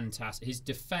fantastic. His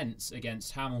defence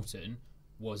against Hamilton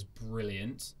was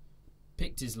brilliant.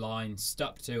 Picked his line,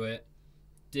 stuck to it,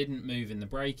 didn't move in the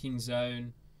braking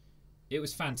zone. It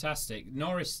was fantastic.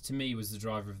 Norris, to me, was the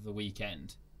driver of the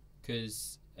weekend.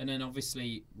 And then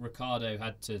obviously Ricciardo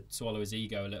had to swallow his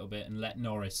ego a little bit and let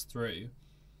Norris through.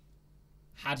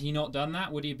 Had he not done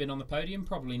that, would he have been on the podium?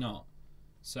 Probably not.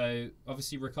 So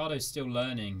obviously Ricciardo's still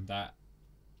learning the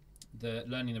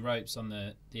ropes on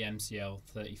the MCL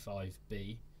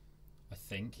 35B, I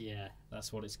think. Yeah.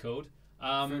 That's what it's called.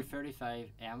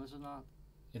 35M, is it not?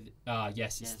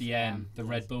 Yes, it's the M. The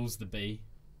Red Bull's the B.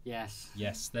 Yes.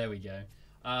 Yes, there we go.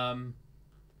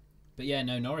 But yeah,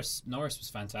 no, Norris was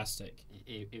fantastic.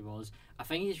 He was. I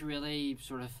think he's really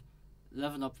sort of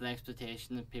living up to the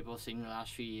expectation that people have seen in the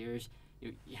last few years.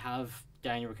 You have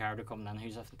Daniel Ricciardo coming in,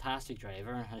 who's a fantastic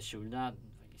driver and has shown that.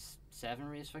 7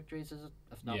 race victories, is it?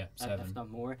 If not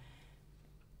more.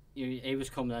 He was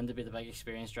coming in to be the big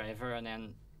experienced driver, and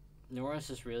then Norris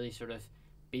has really sort of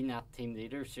been that team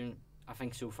leader. Soon, I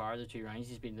think so far the 2 rounds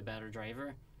he's been the better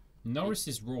driver.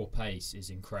 Norris's raw pace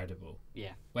is incredible.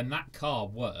 Yeah. When that car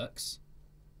works,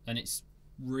 and it's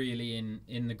really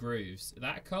in the grooves,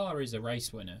 that car is a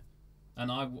race winner,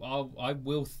 and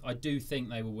I do think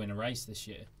they will win a race this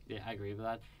year. Yeah, I agree with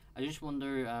that. I just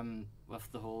wonder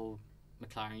with the whole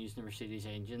McLaren using the Mercedes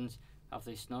engines, have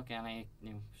they snuck any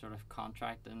sort of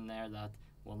contract in there that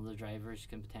one of the drivers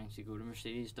can potentially go to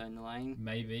Mercedes down the line?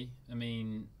 Maybe. I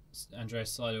mean,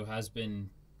 Andreas Seidel has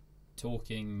been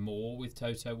talking more with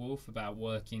Toto Wolff about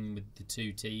working with the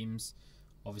two teams,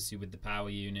 obviously with the power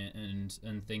unit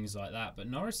and things like that. But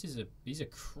Norris he's a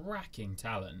cracking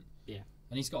talent. Yeah.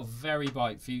 And he's got a very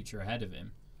bright future ahead of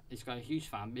him. He's got a huge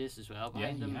fan base as well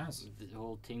behind him. He has. The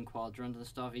whole team quadrant and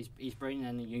stuff. He's bringing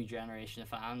in a new generation of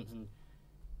fans, and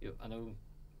I know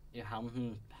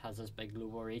Hamilton has this big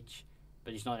global reach,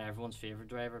 but he's not everyone's favourite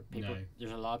driver.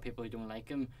 There's a lot of people who don't like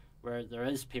him, where there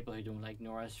is people who don't like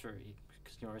Norris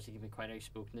because Norris, he can be quite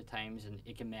outspoken at times and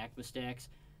he can make mistakes,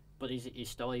 but he's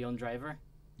still a young driver.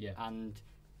 Yeah. And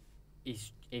he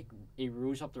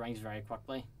rose up the ranks very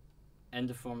quickly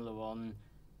into Formula One.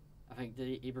 I think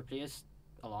he replaced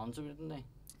Alonso, didn't they?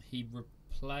 He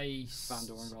replaced Van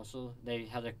Dorn, Russell. They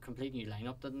had a complete new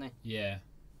lineup, didn't they? Yeah,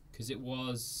 because it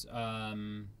was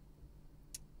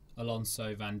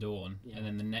Alonso, Van Dorn, and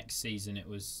then the next season it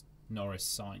was Norris,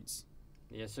 Sainz.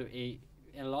 Yeah, so he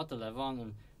had a lot to live on,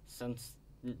 and since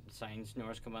Sainz,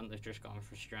 Norris come in, they've just gone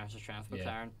for strength to strength.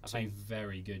 McLaren, I think,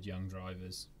 very good young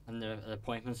drivers, and the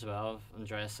appointments as well of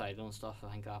Andreas Seidel and stuff. I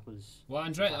think that was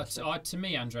to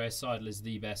me, Andreas Seidel is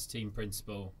the best team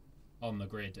principal on the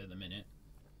grid at the minute.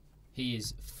 He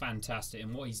is fantastic,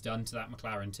 and what he's done to that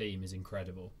McLaren team is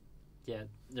incredible. Yeah,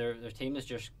 their team is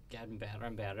just getting better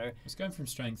and better. It's going from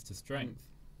strength to strength.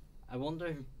 I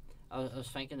wonder. I was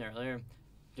thinking earlier.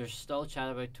 There's still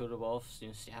chat about Toto Wolff,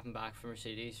 stepping back from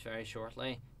Mercedes very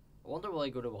shortly. I wonder will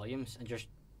he go to Williams and just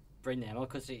bring them up,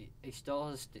 because he still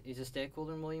has, he's a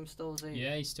stakeholder in Williams still, is he?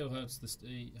 Yeah, he still holds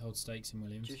stakes in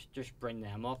Williams. Just bring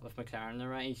them up. If McLaren are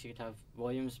right, you could have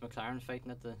Williams, McLaren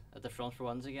fighting at the front for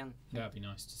ones again. That'd be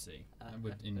nice to see. That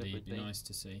would indeed be nice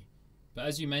to see. But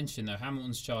as you mentioned, though,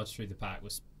 Hamilton's charge through the pack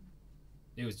was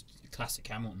classic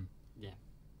Hamilton. Yeah.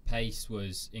 Pace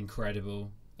was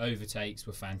incredible. Overtakes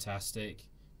were fantastic.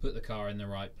 Put the car in the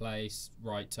right place,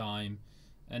 right time,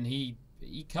 and he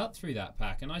cut through that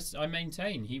pack. And I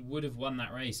maintain he would have won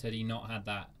that race had he not had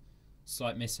that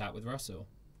slight mishap with Russell.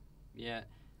 Yeah,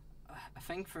 I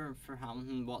think for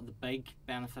Hamilton, what the big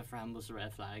benefit for him was the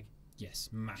red flag. Yes,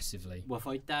 massively.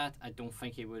 Without that, I don't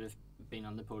think he would have been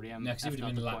on the podium. Next, he would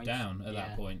have been lapped down at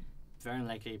that point. Very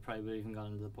unlikely he probably would have even got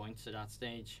into the points at that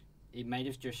stage. He might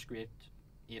have just scraped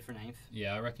 8th or 9th.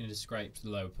 Yeah, I reckon it just scraped the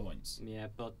lower points. Yeah,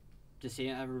 but to see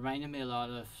it reminded me a lot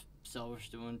of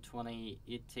Silverstone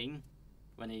 2018,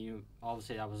 when he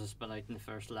obviously that was a split out in the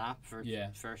first lap for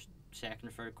first,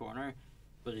 second, third corner,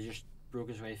 but he just broke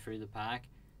his way through the pack.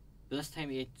 This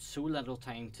time he had so little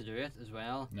time to do it as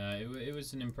well. No, it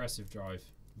was an impressive drive,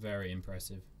 very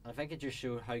impressive. I think it just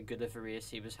showed how good of a race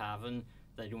he was having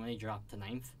that he only dropped to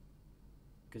 9th.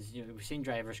 Because we've seen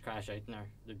drivers crash out and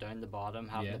they're down the bottom,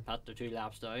 having to pit, they're 2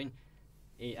 laps down.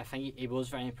 I think he was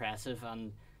very impressive,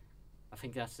 and I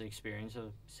think that's the experience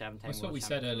of 7-time. That's what we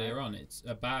said earlier on. It's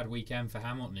a bad weekend for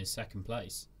Hamilton is second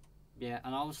place. Yeah,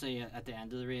 and obviously at the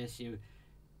end of the race,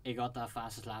 he got that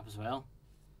fastest lap as well.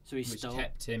 So he still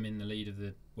kept him in the lead of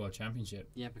the World Championship.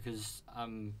 Yeah, because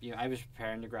I was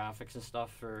preparing the graphics and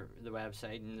stuff for the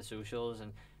website and the socials,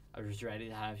 and I was ready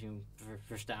to have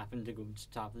Verstappen to go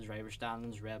to top of the driver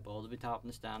standings, Red Bull to be top in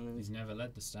the standings. He's never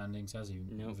led the standings, has he?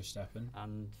 No, Verstappen.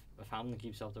 And if Hamilton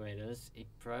keeps up the way it is, he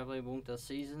probably won't this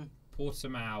season.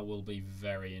 Portimao will be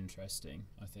very interesting,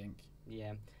 I think.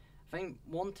 Yeah, I think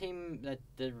one team that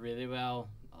did really well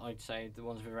outside the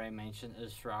ones we've already mentioned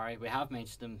is Ferrari. We have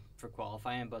mentioned them for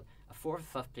qualifying, but a 4th,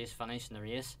 5th place finish in the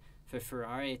race for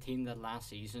Ferrari, a team that last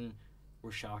season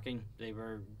were shocking. They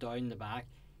were down the back.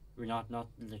 We're not down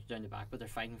the back, but they're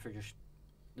fighting for just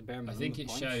the bare minimum. I think it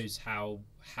points. shows how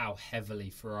heavily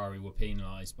Ferrari were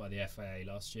penalised by the FIA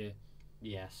last year.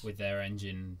 Yes. With their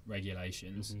engine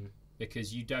regulations,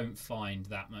 because you don't find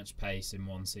that much pace in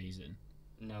one season.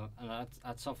 No, and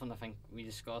that's something I think we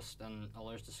discussed and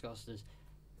others discussed is,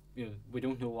 we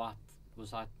don't know what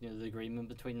was that the agreement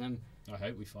between them. I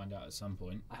hope we find out at some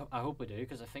point. I hope we do,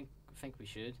 because I think we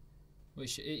should.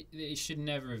 It should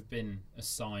never have been a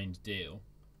signed deal.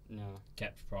 No.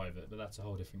 Kept private, but that's a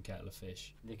whole different kettle of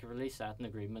fish. They could release that in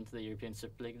agreement to the European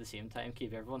Super League at the same time,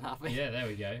 keep everyone happy. Yeah, there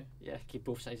we go. Yeah, keep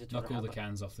both sides of Twitter happy. Knock all the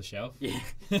cans off the shelf. Yeah.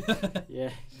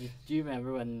 Yeah. Do you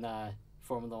remember when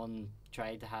Formula 1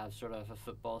 tried to have sort of a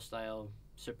football-style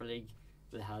Super League?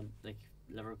 They had like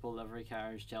Liverpool livery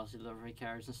cars, Chelsea livery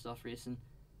cars and stuff racing.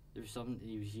 There was something,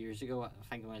 it was years ago, I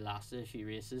think it only lasted a few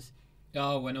races.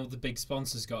 Oh, when all the big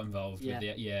sponsors got involved with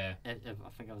it, I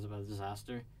think that was about a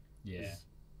disaster. Yeah.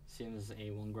 Same as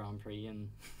A1 Grand Prix and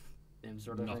them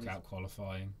sort of knockout things.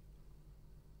 Qualifying.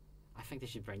 I think they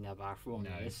should bring that back for one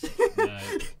race. No,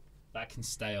 that can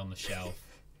stay on the shelf.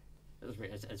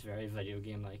 It's very video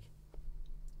game like.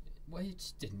 Well, it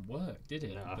just didn't work, did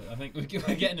it? No. But I think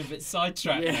we're getting a bit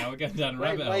sidetracked now. We're going down a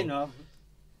rabbit hole. Why not?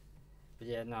 But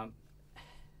yeah, no.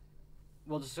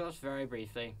 We'll discuss very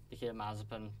briefly Nikita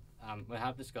Mazepin. We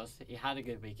have discussed he had a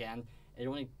good weekend. It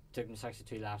only took him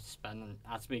 62 laps to spin, and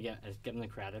that's me giving the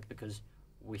credit because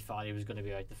we thought he was going to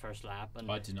be out the first lap. And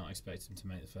I did not expect him to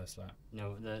make the first lap.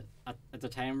 No, at the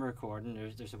time we're recording,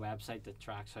 there's a website that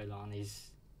tracks how long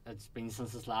it's been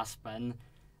since his last spin.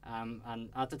 And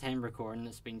at the time of recording,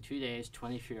 it's been 2 days,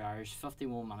 23 hours,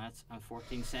 51 minutes, and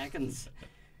 14 seconds.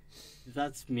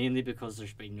 That's mainly because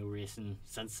there's been no racing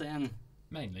since then.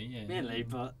 Mainly, yeah. Mainly,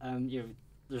 but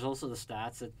there's also the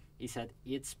stats that he said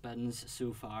 8 spins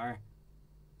so far.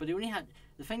 But he only had,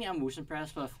 the thing I'm most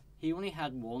impressed with, he only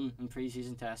had 1 in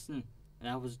pre-season testing, and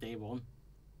that was day 1.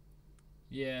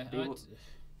 Yeah.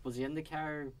 Was he in the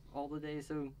car all the days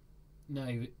though?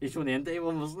 No. He's only in day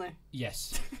 1, wasn't he?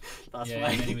 Yes. That's yeah, why.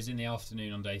 and then he was in the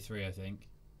afternoon on day 3, I think.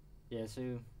 Yeah,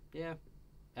 so, yeah.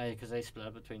 Because they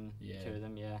split between the two of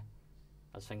them, yeah.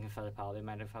 I was thinking Fittipaldi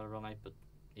might have had a run out, but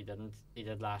he didn't. He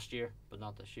did last year, but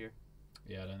not this year.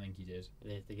 Yeah, I don't think he did.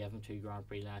 They gave him 2 Grand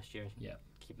Prix last year. Yeah.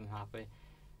 Keep him happy.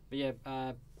 But yeah,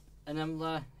 in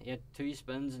Imola, he had 2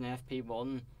 spins in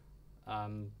FP1.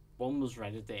 One was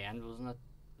right at the end, wasn't it?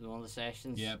 In one of the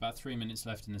sessions. Yeah, about 3 minutes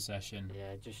left in the session.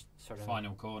 Yeah, just sort of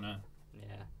final corner.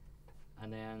 Yeah,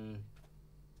 and then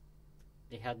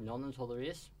he had none until the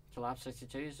race, till lap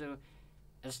 62. So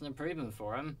it's an improvement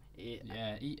for him.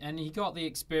 He got the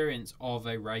experience of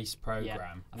a race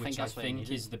program, which I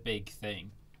think is the big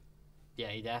thing. Yeah,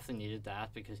 he definitely needed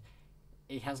that because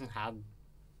he hasn't had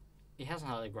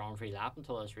a Grand Prix lap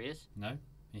until this race. No,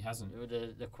 he hasn't.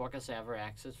 The quickest ever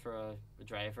exit for a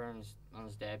driver on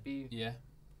his debut. Yeah,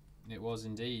 it was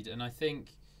indeed, and I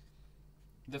think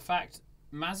the fact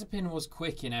Mazepin was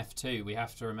quick in F2, we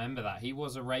have to remember that he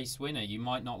was a race winner. You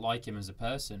might not like him as a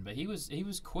person, but he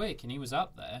was quick and he was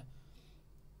up there.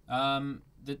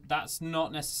 That's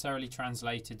not necessarily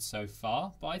translated so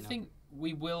far, but I think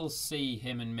we will see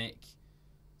him and Mick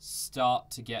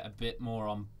start to get a bit more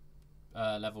on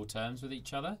level terms with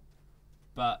each other.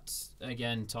 But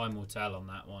again, time will tell on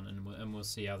that one, and we'll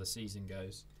see how the season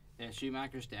goes. Yeah,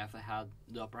 Schumacher's definitely had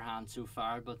the upper hand so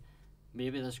far, but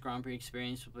maybe this Grand Prix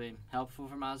experience will be helpful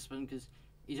for Mazepin because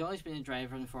he's always been a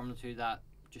driver in Formula 2 that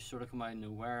just sort of come out of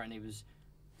nowhere, and he was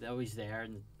always there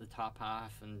in the top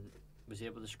half and was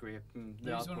able to scrape.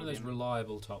 He's one of those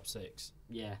reliable top 6.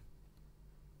 Yeah,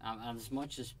 and as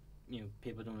much as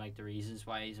people don't like the reasons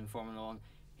why he's in Formula 1,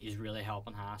 he's really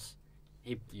helping Haas.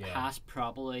 Haas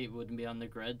probably wouldn't be on the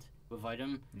grid without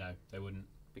him. No, they wouldn't.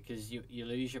 Because you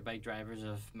lose your big drivers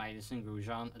of Midas and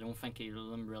Grosjean. I don't think either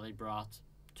of them really brought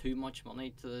too much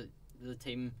money to the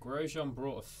team. Grosjean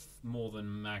brought more than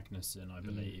Magnussen, I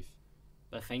believe.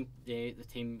 But I think the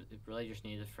team really just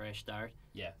needed a fresh start.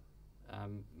 Yeah.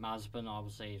 Mazepin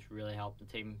obviously has really helped the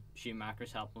team.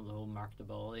 Schumacher's helped with the whole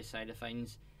marketability side of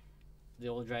things. The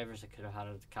old drivers that could have had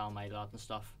a Callum Ilott and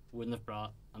stuff wouldn't have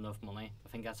brought enough money. I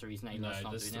think that's the reason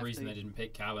that's the reason they didn't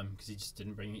pick Callum, because he just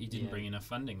didn't bring bring enough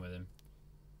funding with him.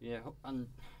 Yeah, and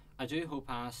I do hope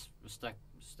Haas will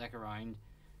stick around,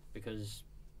 because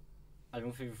I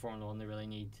don't think for Formula 1 they really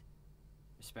need,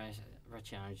 especially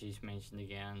Rich Energy's mentioned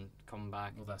again coming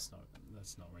back. Well, that's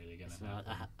not really going to happen.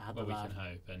 I had we can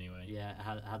hope anyway. Yeah,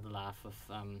 I had the laugh with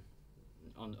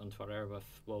on Twitter with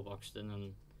Will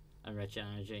Buxton and Rich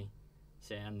Energy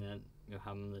saying that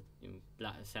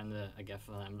send a gif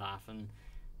of them laughing,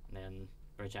 and then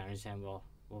Rich Energy saying, well,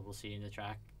 we'll see you in the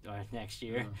track next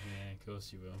year. Yeah, of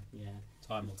course you will. Yeah,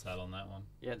 time will tell on that one.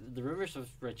 Yeah, the rumours of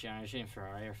Rich Energy and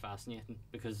Ferrari are fascinating,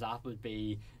 because that would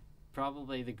be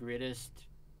probably the greatest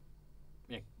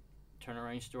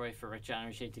turnaround story for Rich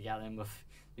Energy to get in with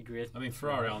the great. I mean,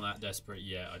 Ferrari aren't that desperate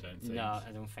yet, I don't think. No,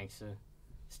 I don't think so.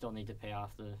 Still need to pay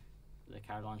off the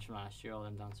car launch from last year, all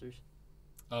them dancers.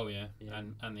 Oh yeah.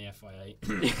 And the FIA.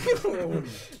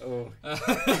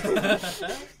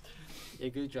 Yeah,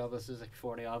 good job. This is like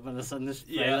 40 odd minutes in this.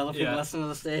 Little people listening to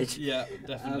the stage. Yeah,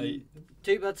 definitely.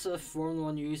 2 bits of Formula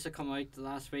 1 news that come out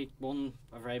last week. One,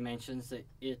 I've already mentioned, the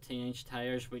 18-inch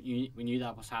tyres. We knew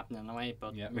that was happening anyway,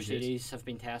 but Mercedes have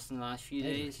been testing the last few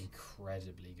days. Look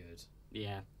incredibly good.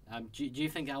 Yeah. Do you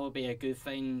think that would be a good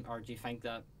thing, or do you think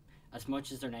that, as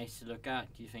much as they're nice to look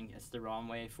at, do you think it's the wrong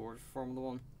way forward for Formula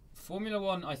 1? Formula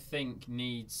 1, I think,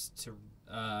 needs to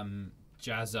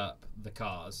jazz up the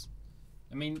cars.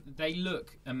 I mean, they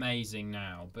look amazing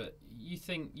now, but you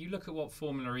look at what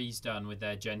Formula E's done with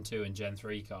their Gen 2 and Gen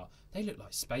 3 car, they look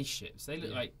like spaceships. They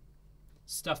look like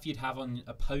stuff you'd have on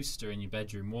a poster in your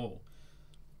bedroom wall.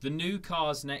 The new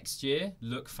cars next year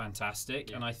look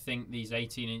fantastic, and I think these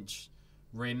 18-inch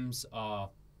rims are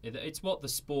It's what the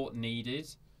sport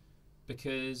needed,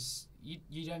 because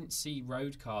you don't see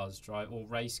road cars or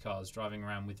race cars driving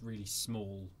around with really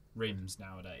small rims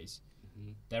nowadays.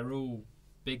 They're all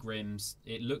big rims.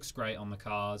 It looks great on the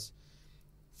cars.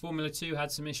 Formula 2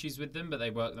 had some issues with them, but they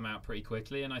worked them out pretty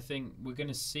quickly, and I think we're going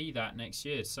to see that next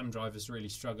year. Some drivers really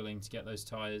struggling to get those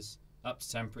tyres up to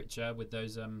temperature with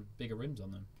those bigger rims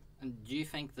on them. And do you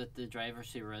think that the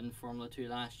drivers who were in Formula 2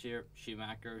 last year,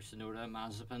 Schumacher, Tsunoda,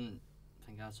 Mazepin, I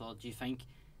think that's all, do you think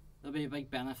there'll be a big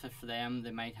benefit for them?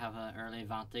 They might have an early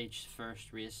advantage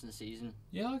first race in the season.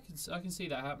 Yeah, I can see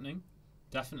that happening.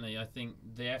 Definitely. I think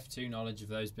the F2 knowledge of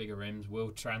those bigger rims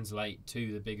will translate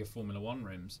to the bigger Formula 1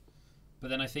 rims. But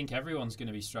then I think everyone's going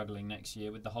to be struggling next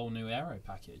year with the whole new aero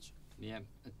package. Yeah,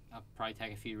 it'll probably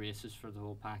take a few races for the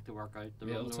whole pack to work out.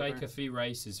 It'll take a few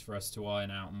races for us to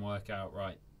iron out and work out,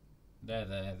 right, they're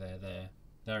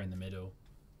in the middle.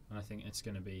 And I think it's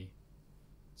going to be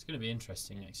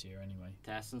interesting next year anyway.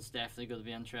 Testing's definitely going to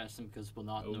be interesting because we'll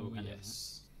not know anything.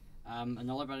 Yes.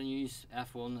 Another bit of news,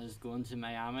 F1 is going to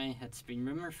Miami. It's been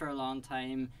rumoured for a long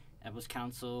time. It was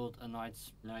cancelled and now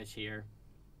it's here.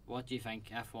 What do you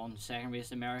think? F1 second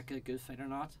race in America, good fit or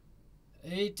not?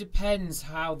 It depends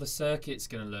how the circuit's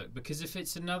going to look, because if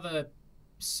it's another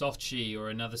Sochi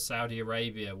or another Saudi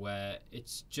Arabia where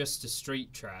it's just a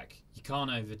street track, you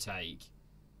can't overtake,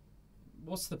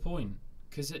 what's the point?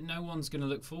 Because no one's going to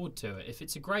look forward to it. If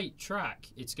it's a great track,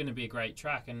 it's going to be a great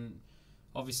track, and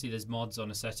obviously there's mods on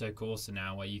Assetto Corsa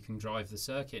now where you can drive the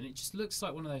circuit, and it just looks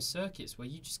like one of those circuits where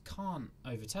you just can't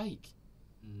overtake.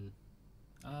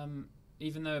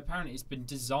 Even though apparently it's been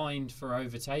designed for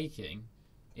overtaking,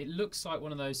 it looks like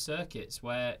one of those circuits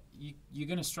where you're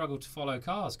going to struggle to follow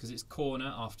cars because it's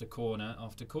corner after corner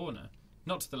after corner.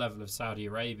 Not to the level of Saudi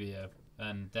Arabia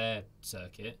and their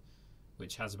circuit,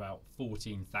 which has about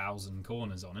 14,000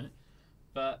 corners on it.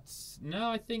 But no,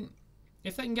 I think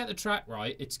if they can get the track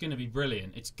right, it's going to be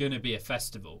brilliant. It's going to be a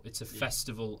festival. It's a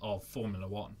festival of Formula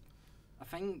 1. I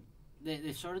think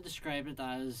they sort of described it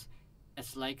as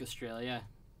it's like Australia.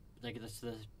 Like it's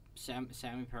the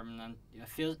semi-permanent. I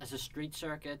feel it's a street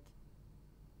circuit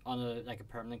on a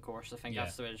permanent course. I think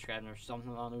that's the way to describe it, or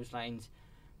something along those lines.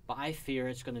 But I fear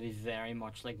it's going to be very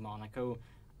much like Monaco,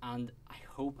 and I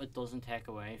hope it doesn't take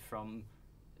away from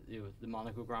the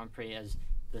Monaco Grand Prix, as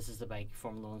this is the big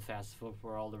Formula 1 festival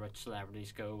where all the rich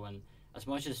celebrities go. And as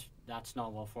much as that's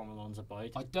not what Formula 1's about,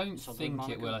 I don't think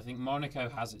it will. I think Monaco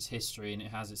has its history and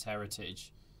it has its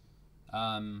heritage.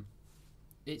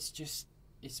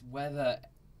 It's whether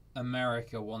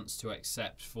America wants to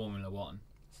accept Formula 1.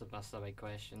 That's the big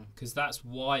question. Because that's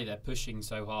why they're pushing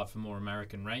so hard for more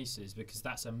American races, because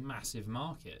that's a massive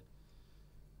market.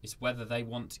 It's whether they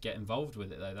want to get involved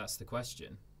with it, though. That's the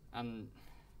question. And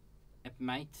it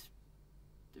might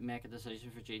make a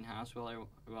decision for Gene Haas whether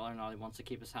or not he wants to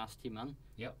keep his Haas team in.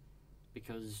 Yep.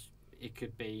 Because it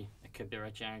could be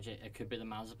Rich Energy, it could be the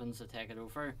Mazepins that take it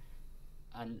over,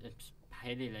 and it's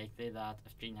highly likely that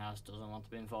if Gene Haas doesn't want to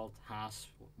be involved, Haas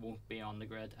won't be on the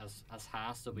grid as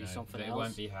Haas. There'll be something else. It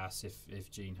won't be Haas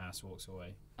if Gene Haas walks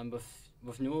away. And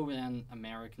with no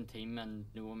American team and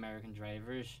no American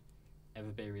drivers, it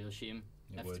would be a real shame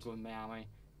if it's going to Miami.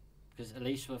 Because at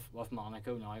least with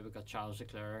Monaco now, we've got Charles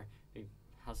Leclerc, who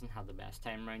hasn't had the best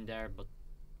time around there, but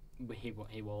he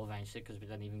will eventually, because we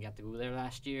didn't even get to go there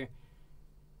last year.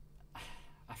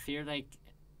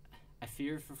 I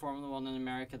fear for Formula 1 in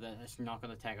America that it's not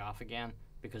going to take off again,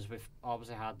 because we've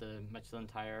obviously had the Michelin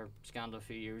tyre scandal a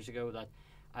few years ago that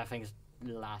I think is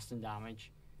lasting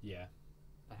damage. Yeah.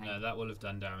 No, that will have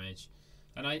done damage.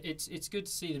 And it's good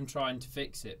to see them trying to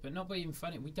fix it, but not being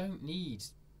funny. We don't need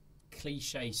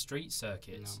cliche street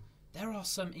circuits. No. There are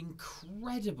some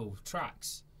incredible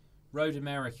tracks. Road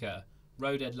America,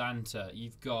 Road Atlanta.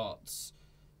 You've got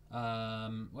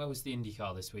where was the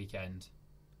IndyCar this weekend?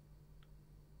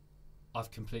 I've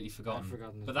completely forgotten.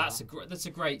 But that's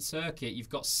a great circuit. You've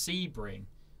got Sebring.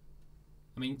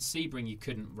 I mean, Sebring you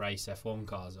couldn't race F1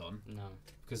 cars on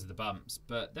because of the bumps.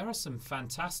 But there are some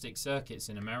fantastic circuits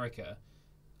in America.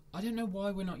 I don't know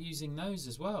why we're not using those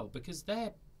as well, because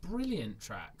they're brilliant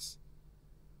tracks.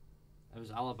 It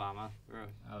was Alabama.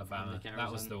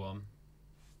 That was the one.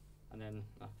 And then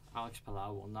Alex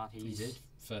Palau won that. He did.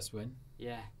 First win.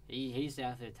 Yeah, he's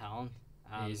definitely a talent.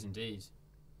 He is indeed.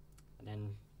 And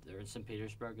then they're in St.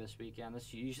 Petersburg this weekend.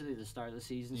 It's usually the start of the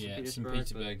season. Yeah, St.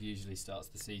 Petersburg usually starts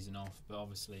the season off, but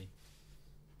obviously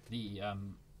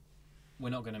we're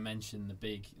not going to mention the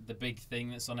big thing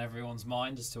that's on everyone's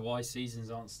mind as to why seasons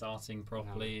aren't starting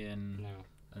properly and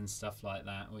stuff like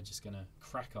that. We're just going to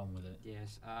crack on with it.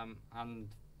 Yes, and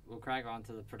we'll crack on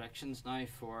to the predictions now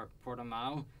for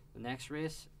Portimao. The next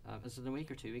race, is it a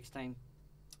week or 2 weeks' time?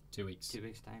 2 weeks. 2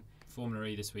 weeks' time. Formula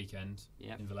E this weekend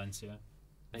in Valencia.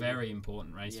 Big Very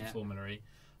important race yeah. for Formula E.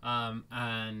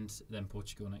 And then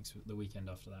Portugal the weekend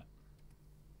after that.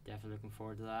 Definitely looking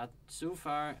forward to that. So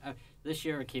far, this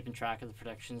year we're keeping track of the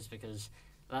predictions because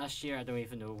last year I don't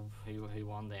even know who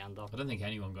won the end up. I don't think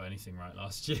anyone got anything right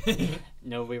last year.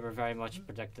 No, we were very much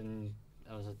predicting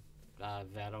it was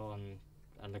Vettel and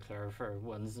Leclerc for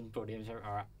wins and podiums,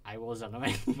 or I was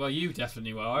anyway. Well, you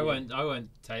definitely were. I won't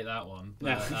take that one.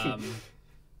 But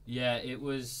yeah,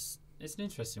 it's an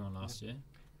interesting one last year.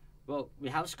 Well, we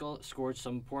have scored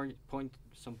some points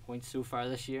so far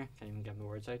this year. Can't even get my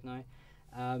words out now.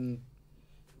 And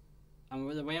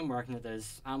the way I'm working it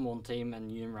is, I'm one team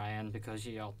and you and Ryan, because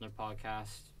you alternate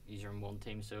podcast, you're in one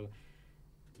team, so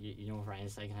you know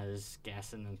Ryan's taking his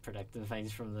guessing and predicting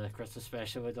things from the Christmas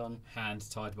special we done. Hand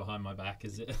tied behind my back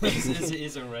as it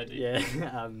is already.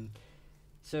 Yeah.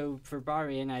 So for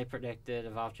Bahrain, I predicted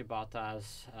a Valtteri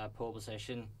Bottas pole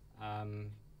position,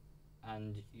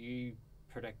 and you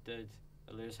predicted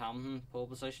a Lewis Hamilton pole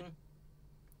position.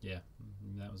 Yeah,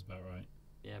 that was about right.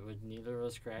 Yeah, but neither of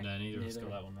us correct. No, neither of us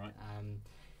got that one right.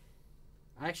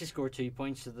 I actually scored 2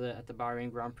 points at the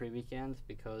Bahrain Grand Prix weekend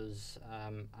because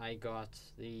I got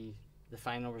the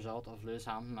final result of Lewis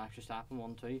Hamilton, Max Verstappen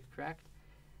 1-2 correct.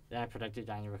 Then I predicted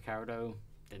Daniel Ricciardo,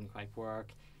 didn't quite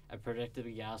work. I predicted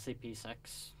Gasly P6,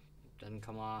 didn't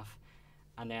come off.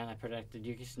 And then I predicted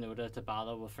Yuki Tsunoda to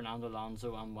battle with Fernando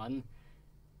Alonso and win.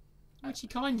 Which he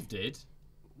kind of did.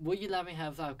 Will you let me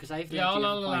have that? Because I've I'll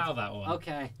allow that one.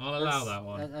 Okay, I'll allow that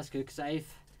one. That's good because I've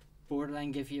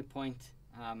borderline give you a point.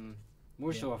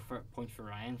 More so a point for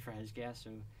Ryan for his guess.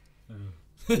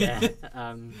 So yeah.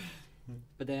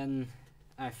 But then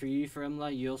for you for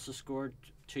Imola, you also scored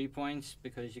 2 points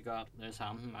because you got Lewis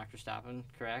Hamilton, Max Verstappen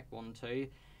correct 1-2,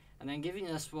 and then giving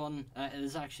you this one, it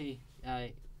is actually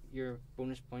your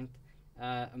bonus point.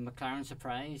 A McLaren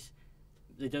surprise.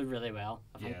 They did really well.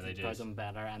 I think they did them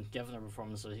better, and given their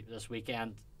performance this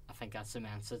weekend, I think that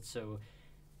cements it. So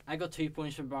I got 2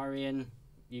 points from Bahrain.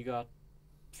 You got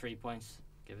 3 points.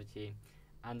 Give it to you.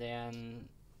 And then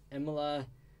Imola,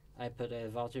 I put a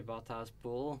Valtteri Bottas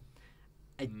pole.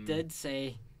 I did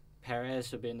say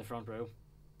Perez would be in the front row,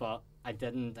 but I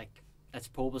didn't. It's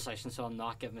pole position, so I'm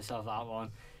not giving myself that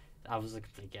one. I was a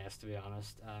complete guess, to be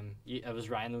honest. It was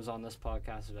Ryan who was on this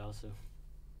podcast as well, so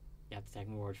you have to take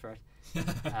my word for it.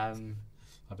 I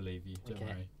believe you. Don't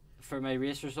worry. For my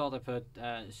race result, I put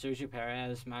Sergio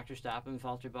Perez, Max Verstappen,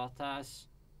 Valtteri Bottas.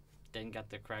 Didn't get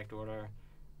the correct order.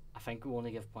 I think we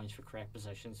only give points for correct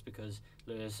positions because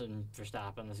Lewis and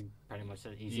Verstappen is pretty much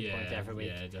an easy point every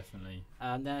week. Yeah, definitely.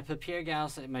 And then I put Pierre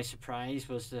Gasly. My surprise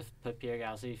was to put Pierre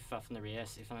Gasly 5th in the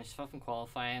race. He finished 5th in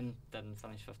qualifying, didn't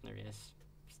finish 5th in the race.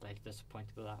 Slightly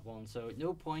disappointed with that one. So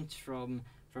no points from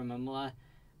Imola.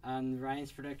 And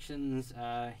Ryan's predictions,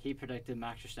 he predicted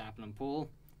Max Verstappen on pole.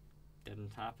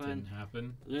 Didn't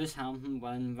happen. Lewis Hamilton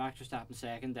won, Max Verstappen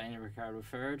 2nd, Daniel Ricciardo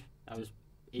 3rd. That was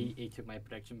he took my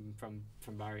prediction from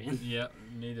Bahrain. Yeah,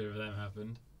 neither of them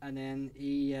happened. And then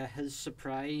his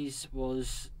surprise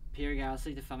was Pierre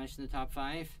Gasly to finish in the top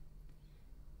 5,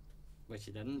 which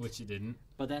he didn't.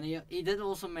 But then he did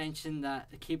also mention that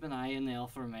keep an eye on the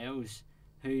Alfa Romeos,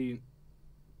 who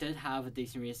did have a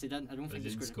decent race. They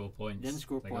didn't score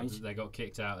points. They got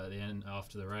kicked out at the end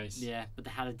after the race. Yeah, but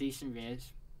they had a decent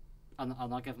race. I'll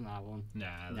not give them that one.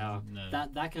 No.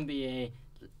 That can be a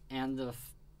end of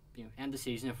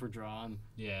season if we're drawing.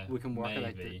 Yeah, we can work maybe.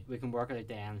 it out. We can work it out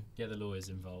then. Get the lawyers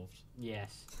involved.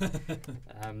 Yes.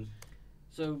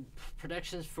 So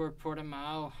predictions for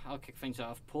Portimao. I'll kick things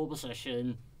off. Pole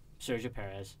position, Sergio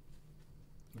Perez.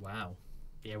 Wow.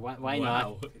 Yeah. Why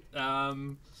not?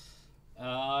 I'm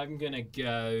gonna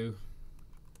go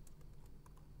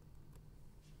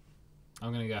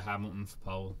Hamilton for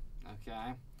pole.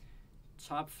 Okay.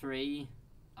 Top 3,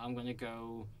 I'm gonna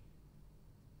go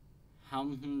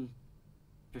Hamilton,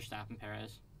 Verstappen,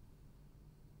 Perez.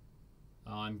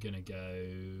 I'm gonna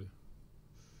go.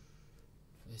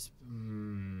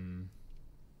 I'm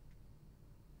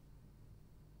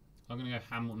gonna go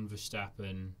Hamilton,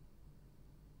 Verstappen,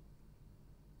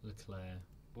 Leclerc.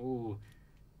 Ooh,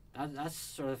 that's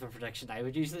sort of a prediction I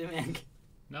would usually make.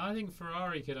 No, I think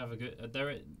Ferrari could have a good. I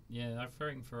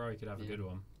think Ferrari could have a good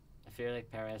one. I feel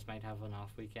like Perez might have an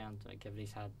off weekend, given he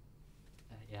had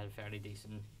a fairly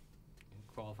decent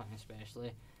qualifying,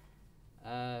 especially.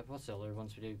 What's the other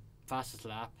ones we do? Fastest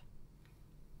lap.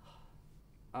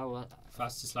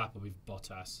 Fastest lap will be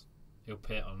Bottas. He'll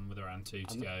pit on with around 2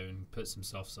 to go and put some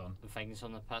softs on. The things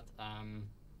on the pit.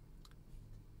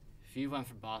 If you went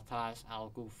for Bottas,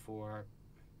 I'll go for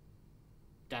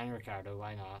Daniel Ricciardo,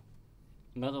 why not?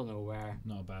 Middle of nowhere,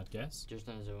 Not a bad guess. just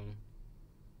on his own.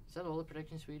 Is that all the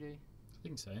predictions we do? I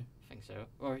think so. I think so.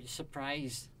 Or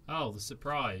surprise. Oh, the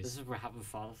surprise. This is we haven't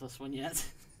thought of this one yet.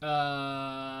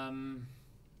 I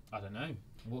don't know.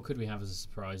 What could we have as a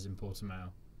surprise in Portimao?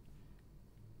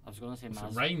 I was going to say If it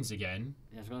Mazepin. rains again.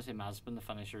 I was going to say Mazepin to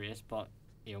finish the race, but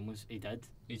he did.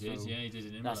 He did, So yeah, he did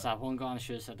in Imola. That's that one gone. I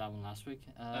should have said that one last week.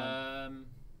 I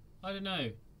don't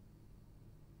know.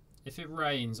 If it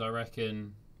rains, I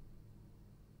reckon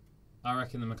the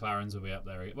McLarens will be up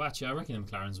there. Well, actually, I reckon the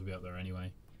McLarens will be up there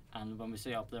anyway. And when we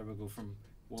say up there, we'll go from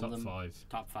one Top of them, five.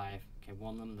 Top five. Okay,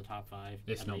 one of them in the top five.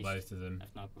 If at not least. both of them.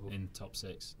 If not both. In top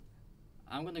six.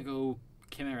 I'm going to go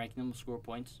Kimi Räikkönen will score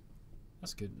points.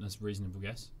 That's good. That's a reasonable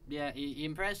guess. Yeah, he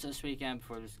impressed this weekend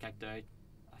before he was kicked out.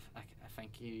 I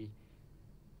think he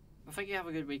have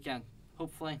a good weekend.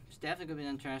 Hopefully, it's definitely going to be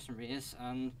an interesting race.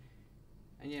 And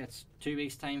yeah, it's 2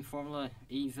 weeks time. Formula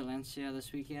E Valencia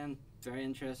this weekend. Very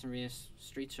interesting race.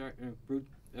 Street circuit,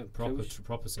 Proper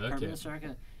circuit. permanent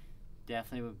circuit.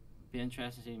 Definitely would be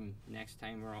interesting to see next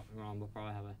time we're on. We'll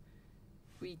probably have a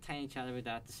wee tiny chat about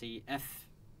that to see if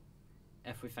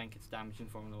we think it's damaging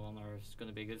Formula 1 or if it's going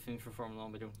to be a good thing for Formula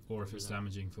 1. We don't. Or if it's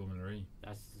damaging Formula E.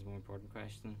 That's the more important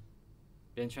question.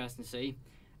 Be interesting to see.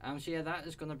 So yeah, that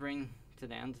is going to bring to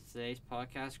the end of today's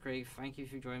podcast. Craig, thank you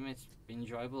for joining me. It's been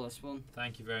enjoyable, this one.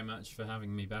 Thank you very much for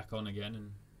having me back on again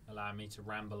and allowing me to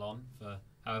ramble on for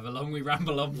however long we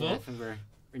ramble on for. Yeah, I think we're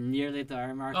nearly at the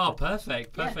hour mark. Oh,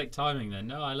 perfect timing then.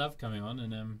 No, I love coming on,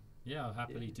 and yeah, I'll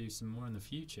happily do some more in the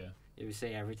future. Yeah, we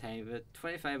say every time, but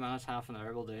 25 minutes, half an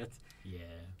hour, we'll do it. Yeah.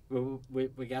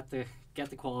 We get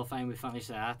the qualifying, we finish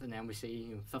that, and then we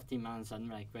see 15 minutes in,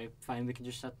 like, right, fine, we can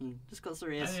just sit and discuss the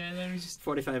race. Yeah, then we just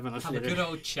 45 minutes have later. a good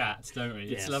old chat, don't we?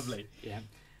 Yes. It's lovely. Yeah.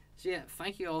 So yeah,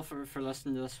 thank you all for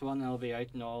listening to this one. It'll be out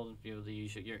in all the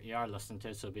usual. You are listening to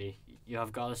it, so you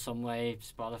have got us some way.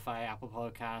 Spotify, Apple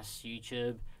Podcasts,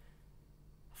 YouTube.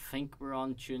 I think we're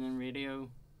on TuneIn Radio.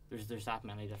 There's that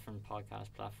many different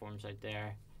podcast platforms out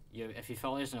there. If you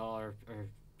follow us on all our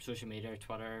social media,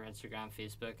 Twitter, Instagram,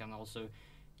 Facebook, and also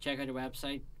check out our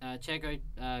website. Check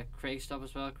out Craig's stuff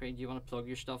as well. Craig, do you want to plug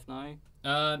your stuff now?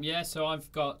 Yeah, so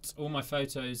I've got all my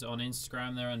photos on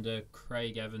Instagram. They're under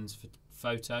Craig Evans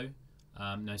Photo,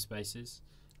 no spaces.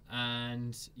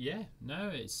 And yeah, no,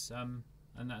 it's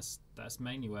and that's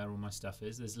mainly where all my stuff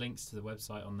is. There's links to the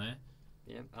website on there.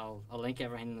 Yeah, I'll link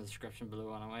everything in the description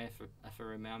below anyway. If I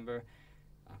remember,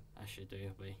 I should do.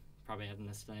 I'll be probably editing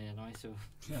this today anyway, so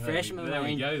fresh in my mind. There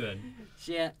we go then.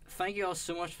 So yeah, thank you all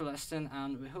so much for listening,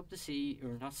 and we hope to see, or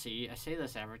not see, I say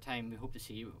this every time, we hope to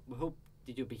see you. We hope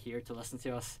that you'll be here to listen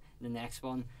to us in the next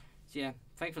one. So yeah,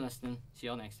 thank you for listening. See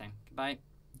you all next time. Goodbye.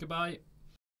 Goodbye.